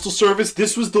States Postal Service,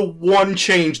 this was the one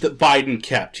change that Biden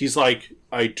kept. He's like,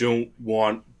 I don't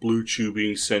want Blue Chew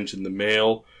being sent in the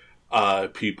mail.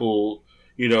 People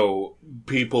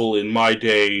in my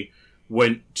day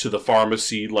went to the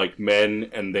pharmacy like men,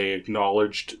 and they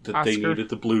acknowledged that they needed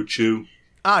the Blue Chew.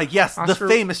 Yes, the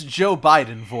famous Joe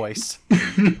Biden voice.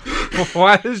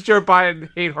 Why does Joe Biden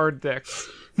hate hard dicks?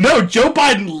 No, Joe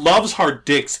Biden loves hard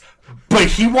dicks, but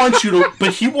he wants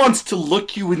to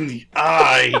look you in the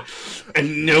eye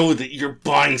and know that you're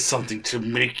buying something to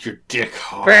make your dick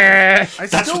hard.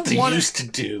 That's what they used to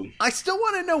do. I still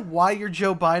want to know why your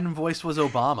Joe Biden voice was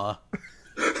Obama.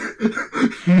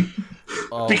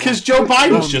 Because Joe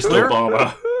Biden's just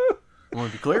Obama. I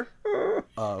want to be clear.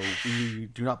 We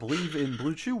do not believe in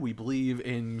Blue Chew. We believe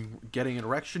in getting an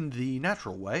erection the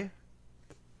natural way.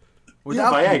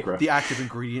 Without Viagra. The active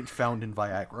ingredient found in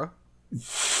Viagra.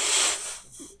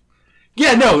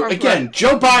 Yeah, no, again,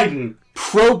 Joe Biden,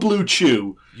 pro Blue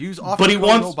Chew. But he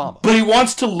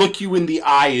wants to look you in the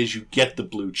eye as you get the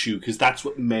Blue Chew, because that's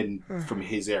what men from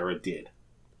his era did.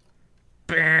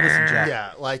 Listen, Jack.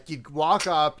 Yeah, like, you'd walk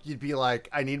up, you'd be like,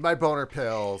 I need my boner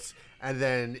pills, and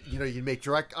then, you'd make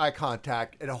direct eye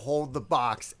contact and hold the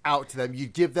box out to them.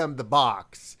 You'd give them the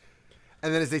box.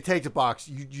 And then as they take the box,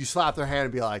 you slap their hand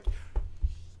and be like,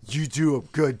 you do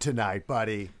good tonight,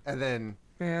 buddy. And then,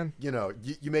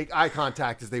 you make eye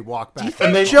contact as they walk back. Do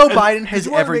you think Joe Biden has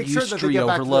ever used tree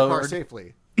overload?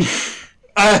 Safely.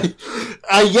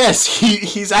 Yes,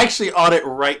 he's actually on it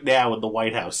right now in the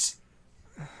White House.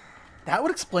 That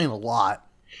would explain a lot.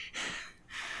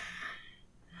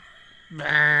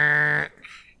 Yeah,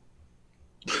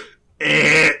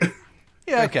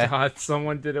 okay. God,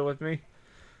 someone did it with me.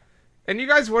 And you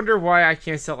guys wonder why I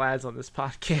can't sell ads on this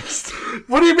podcast.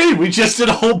 What do you mean? We just did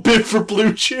a whole bit for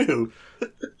Blue Chew.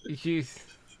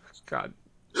 God.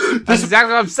 That's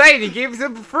exactly what I'm saying. He gave it to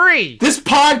them for free. This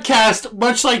podcast,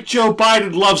 much like Joe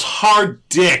Biden, loves hard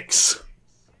dicks.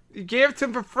 You gave it to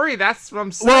him for free. That's what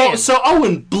I'm saying. Well, so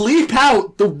Owen, bleep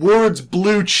out the words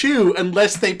Blue Chew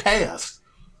unless they pay us.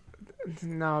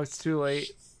 No, it's too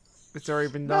late. It's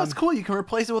already been No, done. it's cool. You can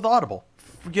replace it with Audible.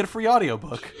 Get a free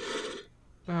audiobook.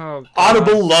 Oh, God.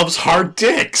 Audible loves hard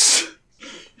dicks.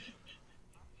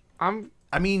 I mean,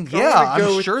 I'm yeah,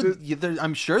 gonna go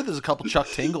I'm sure there's a couple Chuck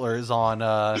Tinglers on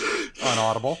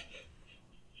Audible.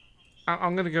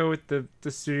 I'm gonna go with the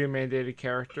studio mandated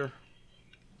character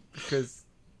because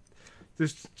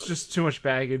there's just too much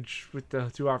baggage with the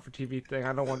 2 hour for TV thing.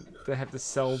 I don't want to have to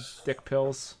sell dick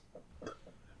pills.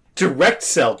 Direct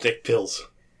sell dick pills.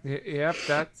 Yep,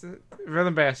 that's it.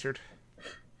 Rhythm bastard.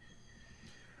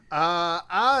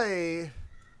 I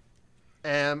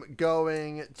am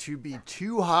going to be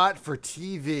too hot for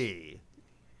TV.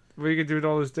 What are you gonna do with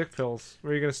all those dick pills?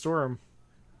 Where are you gonna store them?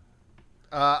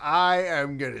 I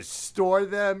am going to store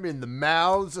them in the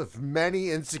mouths of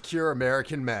many insecure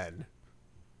American men.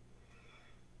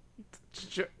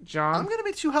 John? I'm gonna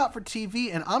be too hot for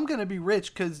TV, and I'm gonna be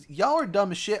rich because y'all are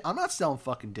dumb as shit. I'm not selling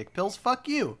fucking dick pills. Fuck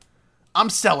you. I'm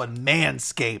selling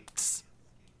Manscapeds.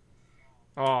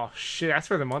 Oh shit, that's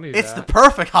where the money's It's at. the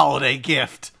perfect holiday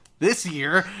gift. This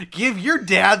year, give your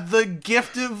dad the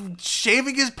gift of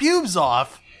shaving his pubes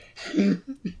off.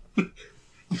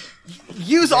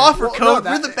 Use offer code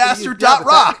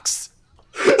RhythmBastard.rocks.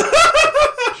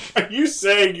 Are you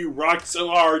saying you rock so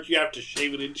hard you have to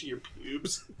shave it into your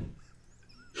pubes?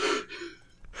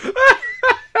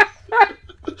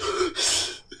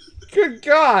 Good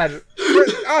God,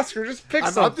 Oscar, just pick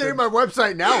I'm something. updating my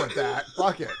website now with that.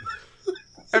 Fuck it.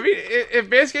 I mean, if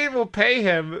Manscaped will pay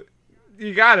him,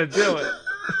 you gotta do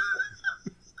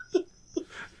it.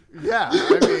 Yeah,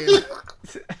 I mean...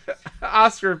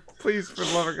 Oscar, please, for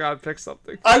the love of God, pick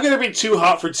something. I'm gonna be too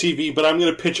hot for TV, but I'm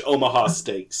gonna pitch Omaha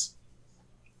Steaks.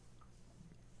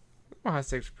 Omaha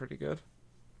steaks are pretty good.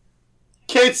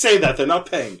 Can't say that, they're not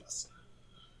paying us.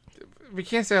 We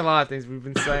can't say a lot of things we've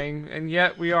been saying, and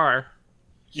yet we are.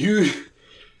 You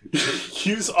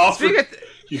use offer Speaking of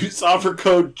use offer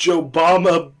code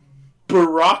JOBAMA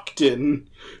Barakton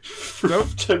for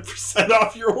 10%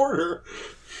 off your order.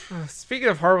 Speaking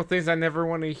of horrible things I never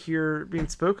want to hear being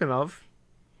spoken of,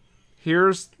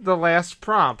 here's the last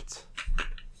prompt.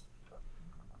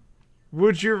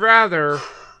 Would you rather...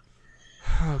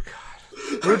 Oh,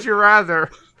 God. Would you rather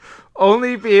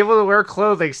only be able to wear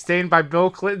clothing stained by Bill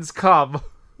Clinton's cum,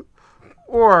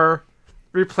 or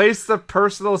replace the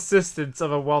personal assistants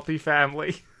of a wealthy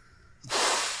family?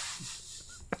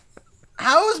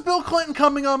 How is Bill Clinton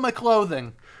coming on my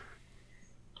clothing?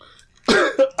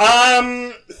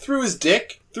 Through his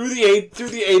dick, through the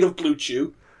aid of Blue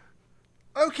Chew.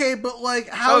 Okay, but like,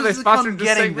 how they is the cum sponsored this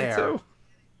getting segment there? too?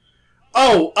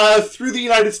 Oh, through the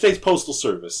United States Postal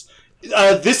Service.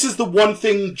 This is the one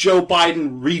thing Joe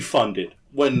Biden refunded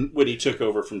when he took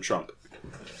over from Trump.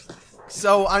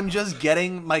 So I'm just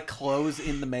getting my clothes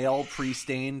in the mail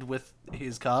pre-stained with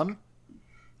his cum?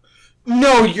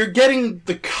 No, you're getting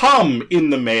the cum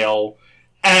in the mail,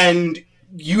 and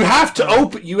you have to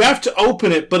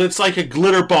open it, but it's like a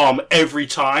glitter bomb every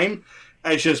time.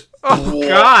 And it's just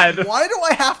God. Why do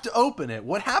I have to open it?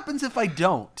 What happens if I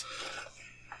don't?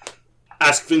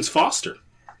 Ask Vince Foster.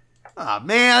 Ah,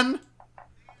 man.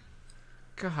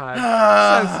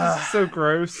 God. This is so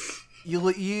gross.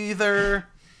 You either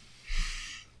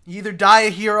die a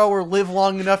hero or live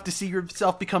long enough to see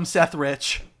yourself become Seth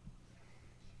Rich.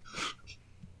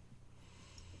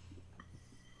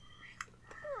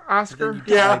 Oscar? Then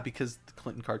you die because the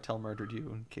Clinton cartel murdered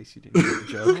you, in case you didn't get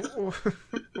the joke.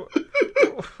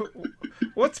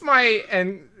 What's my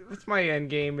end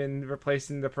game in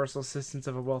replacing the personal assistants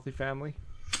of a wealthy family?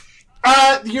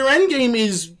 Your end game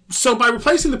is, so by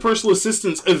replacing the personal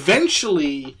assistants,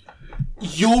 eventually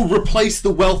you'll replace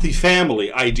the wealthy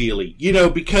family, ideally. You know,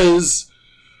 because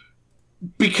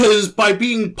by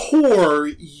being poor,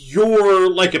 you're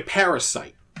like a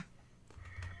parasite.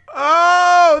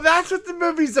 Oh, that's what the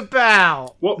movie's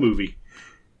about. What movie?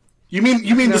 You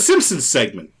mean the Simpsons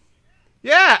segment?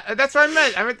 Yeah, that's what I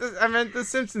meant. I meant the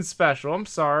Simpsons special. I'm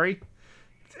sorry.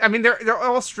 I mean, they're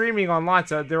all streaming online,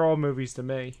 so they're all movies to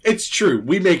me. It's true.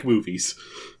 We make movies.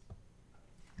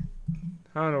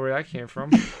 I don't know where that came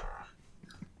from.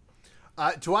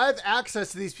 Do I have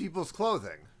access to these people's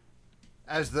clothing?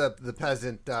 As the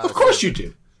peasant... Of course you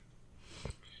do.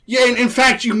 Yeah, and in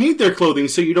fact, you need their clothing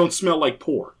so you don't smell like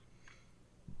poor.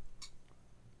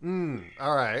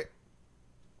 All right.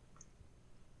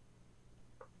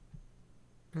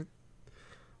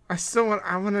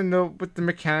 I want to know what the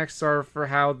mechanics are for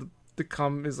how the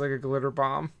cum is like a glitter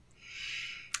bomb.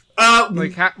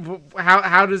 Like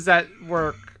how does that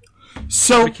work?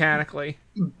 So mechanically,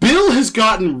 Bill has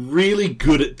gotten really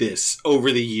good at this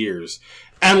over the years.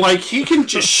 And, like, he can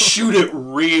just shoot it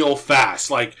real fast.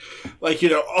 Like, you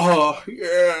know, oh,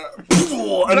 yeah.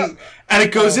 And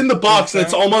it goes in the box, and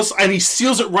it's almost... And he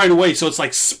seals it right away, so it's,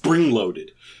 like,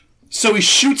 spring-loaded. So he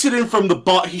shoots it in from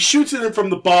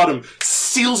the bottom,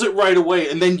 seals it right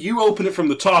away, and then you open it from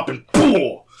the top, and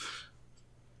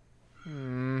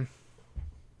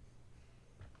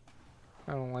I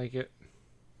don't like it.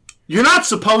 You're not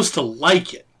supposed to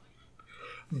like it.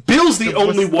 Bill's the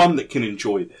only one that can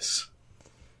enjoy this.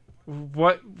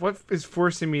 What is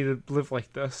forcing me to live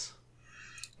like this?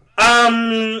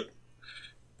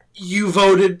 You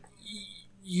voted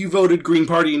Green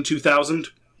Party in 2000.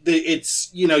 It's,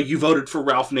 you know, you voted for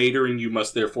Ralph Nader, and you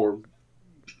must therefore,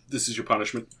 this is your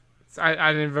punishment.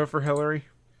 I didn't vote for Hillary.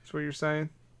 That's what you're saying?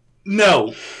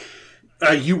 No,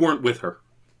 you weren't with her.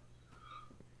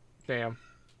 Damn.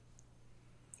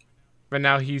 But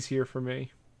now he's here for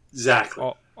me.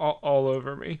 Exactly. All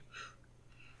over me.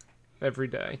 Every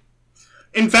day.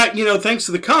 In fact, you know, thanks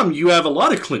to the cum, you have a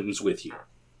lot of Clintons with you.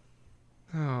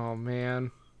 Oh,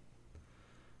 man.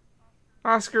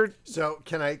 Oscar. So,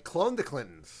 can I clone the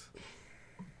Clintons?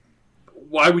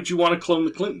 Why would you want to clone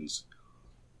the Clintons?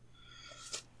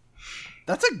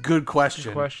 That's a good question.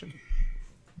 Good question.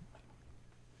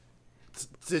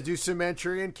 To do some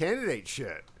Manchurian candidate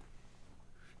shit.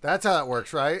 That's how it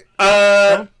works, right?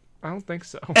 I don't think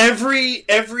so. Every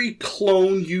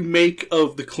clone you make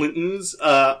of the Clintons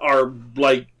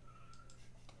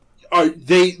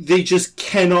they just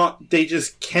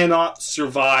cannot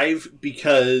survive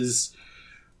because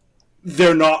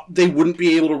they wouldn't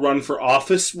be able to run for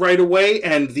office right away,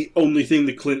 and the only thing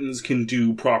the Clintons can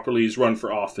do properly is run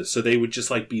for office, so they would just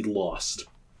like be lost.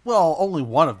 Well, only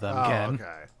one of them can.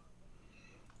 Okay.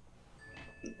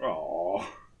 Aww.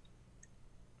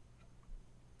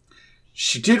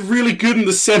 She did really good in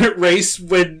the Senate race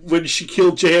when she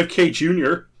killed JFK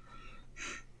Jr.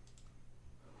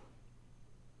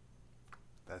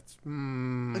 That's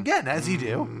Again, as you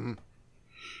do.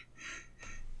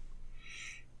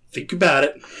 Think about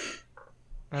it.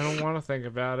 I don't want to think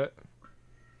about it.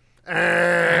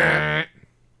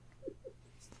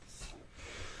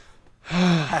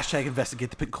 Hashtag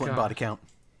investigate the Pink Clinton body count.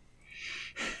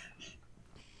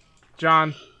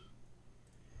 John,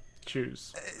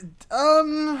 choose.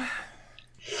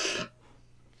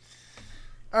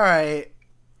 Alright.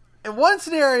 In one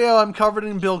scenario, I'm covered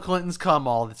in Bill Clinton's cum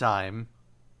all the time.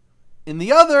 In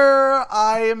the other,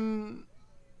 I'm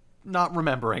not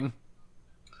remembering.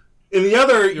 In the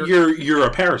other, you're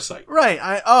a parasite. Right.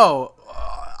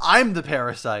 I'm the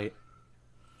parasite.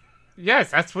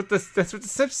 Yes, that's what the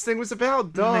Simpsons thing was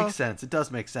about. Duh. It makes sense. It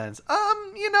does make sense.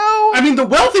 You know. I mean, the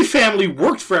wealthy family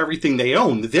worked for everything they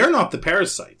owned. They're not the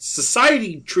parasites.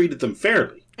 Society treated them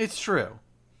fairly. It's true.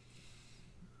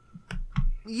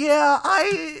 Yeah,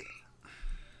 I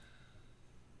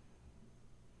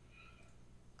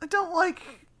don't like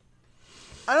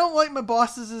my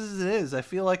bosses as it is. I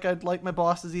feel like I'd like my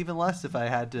bosses even less if I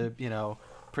had to, you know,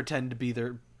 pretend to be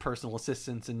their personal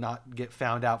assistants and not get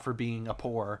found out for being a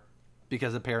poor,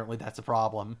 because apparently that's a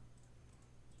problem.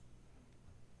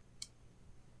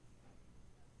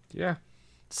 Yeah.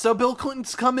 So Bill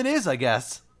Clinton's coming is, I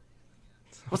guess.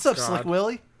 What's up, God. Slick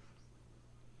Willie?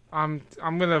 I'm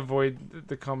gonna avoid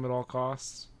the cum at all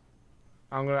costs.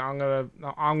 I'm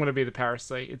gonna be the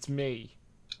parasite. It's me.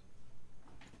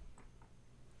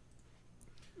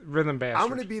 Rhythm bastard. I'm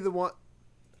gonna be the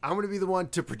one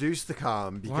to produce the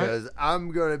com, because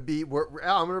I'm gonna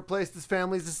replace this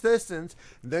family's assistants,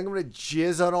 and then I'm gonna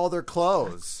jizz on all their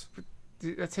clothes.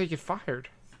 That's how you get fired.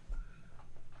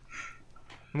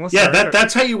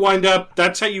 That's how you wind up.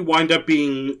 That's how you wind up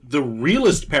being the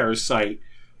realest parasite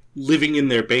living in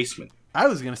their basement. I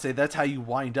was gonna say that's how you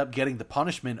wind up getting the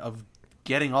punishment of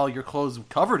getting all your clothes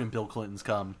covered in Bill Clinton's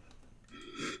cum.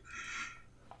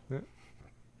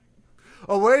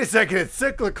 Oh, wait a second, it's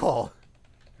cyclical.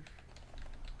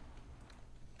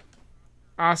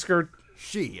 Oscar,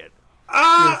 Shit. you're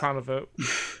the final vote. You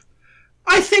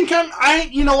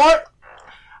know what?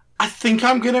 I think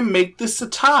I'm gonna make this a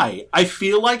tie. I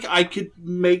feel like I could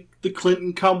make the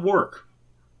Clinton cum work.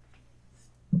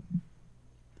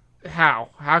 How?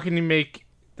 How can you make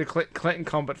the Clinton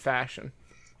cum but fashion?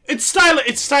 It's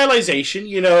stylization,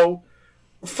 you know.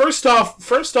 First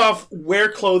off,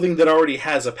 wear clothing that already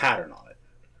has a pattern on it.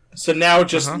 So now it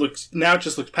just looks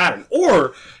patterned.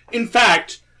 Or, in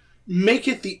fact, make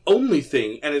it the only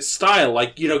thing, and its style,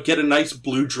 like, get a nice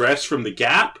blue dress from the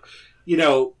Gap,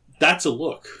 that's a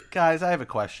look. Guys, I have a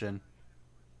question.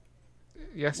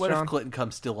 Yes, What John? if Clinton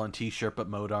comes still on t-shirt but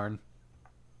Modarn?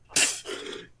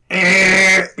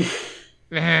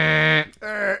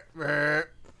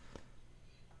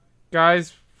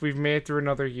 Guys, we've made it through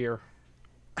another year.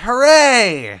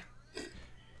 Hooray!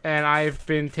 And I've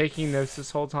been taking notes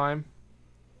this whole time.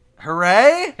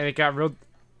 Hooray! And it got real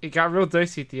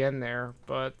dicey at the end there,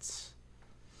 but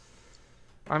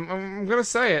I'm gonna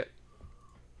say it.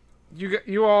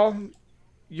 You all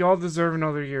deserve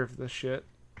another year of this shit.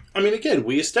 I mean, again,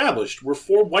 we established we're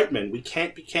 4 white men. We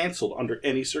can't be canceled under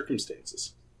any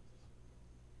circumstances.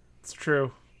 It's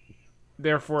true.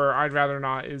 Therefore, I'd rather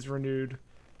not is renewed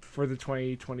for the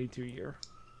 2022 year.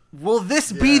 Will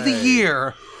this be the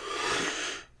year?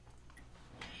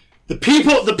 The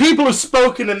people have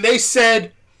spoken, and they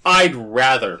said, "I'd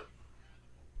rather."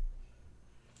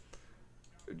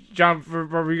 John,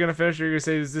 are we gonna finish? Or are you gonna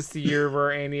say, is this the year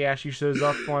where Andy actually shows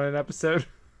up on an episode?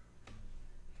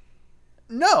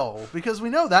 No, because we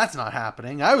know that's not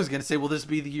happening. I was going to say, will this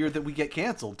be the year that we get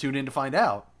canceled? Tune in to find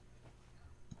out.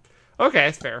 Okay,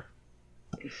 that's fair.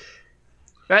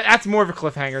 That's more of a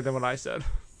cliffhanger than what I said.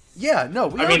 Yeah,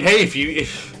 no. I mean, hey, if you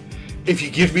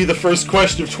give me the first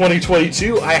question of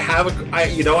 2022,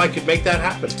 I could make that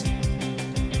happen.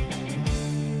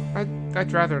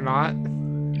 I'd rather not.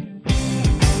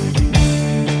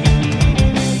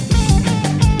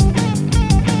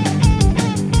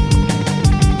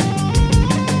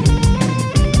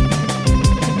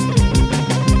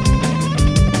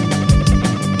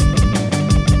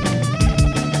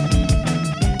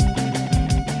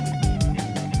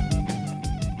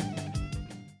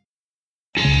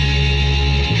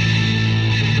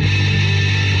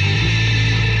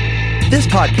 This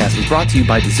podcast was brought to you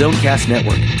by the Zonecast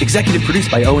Network, executive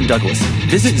produced by Owen Douglas.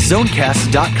 Visit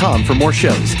zonecast.com for more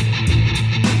shows.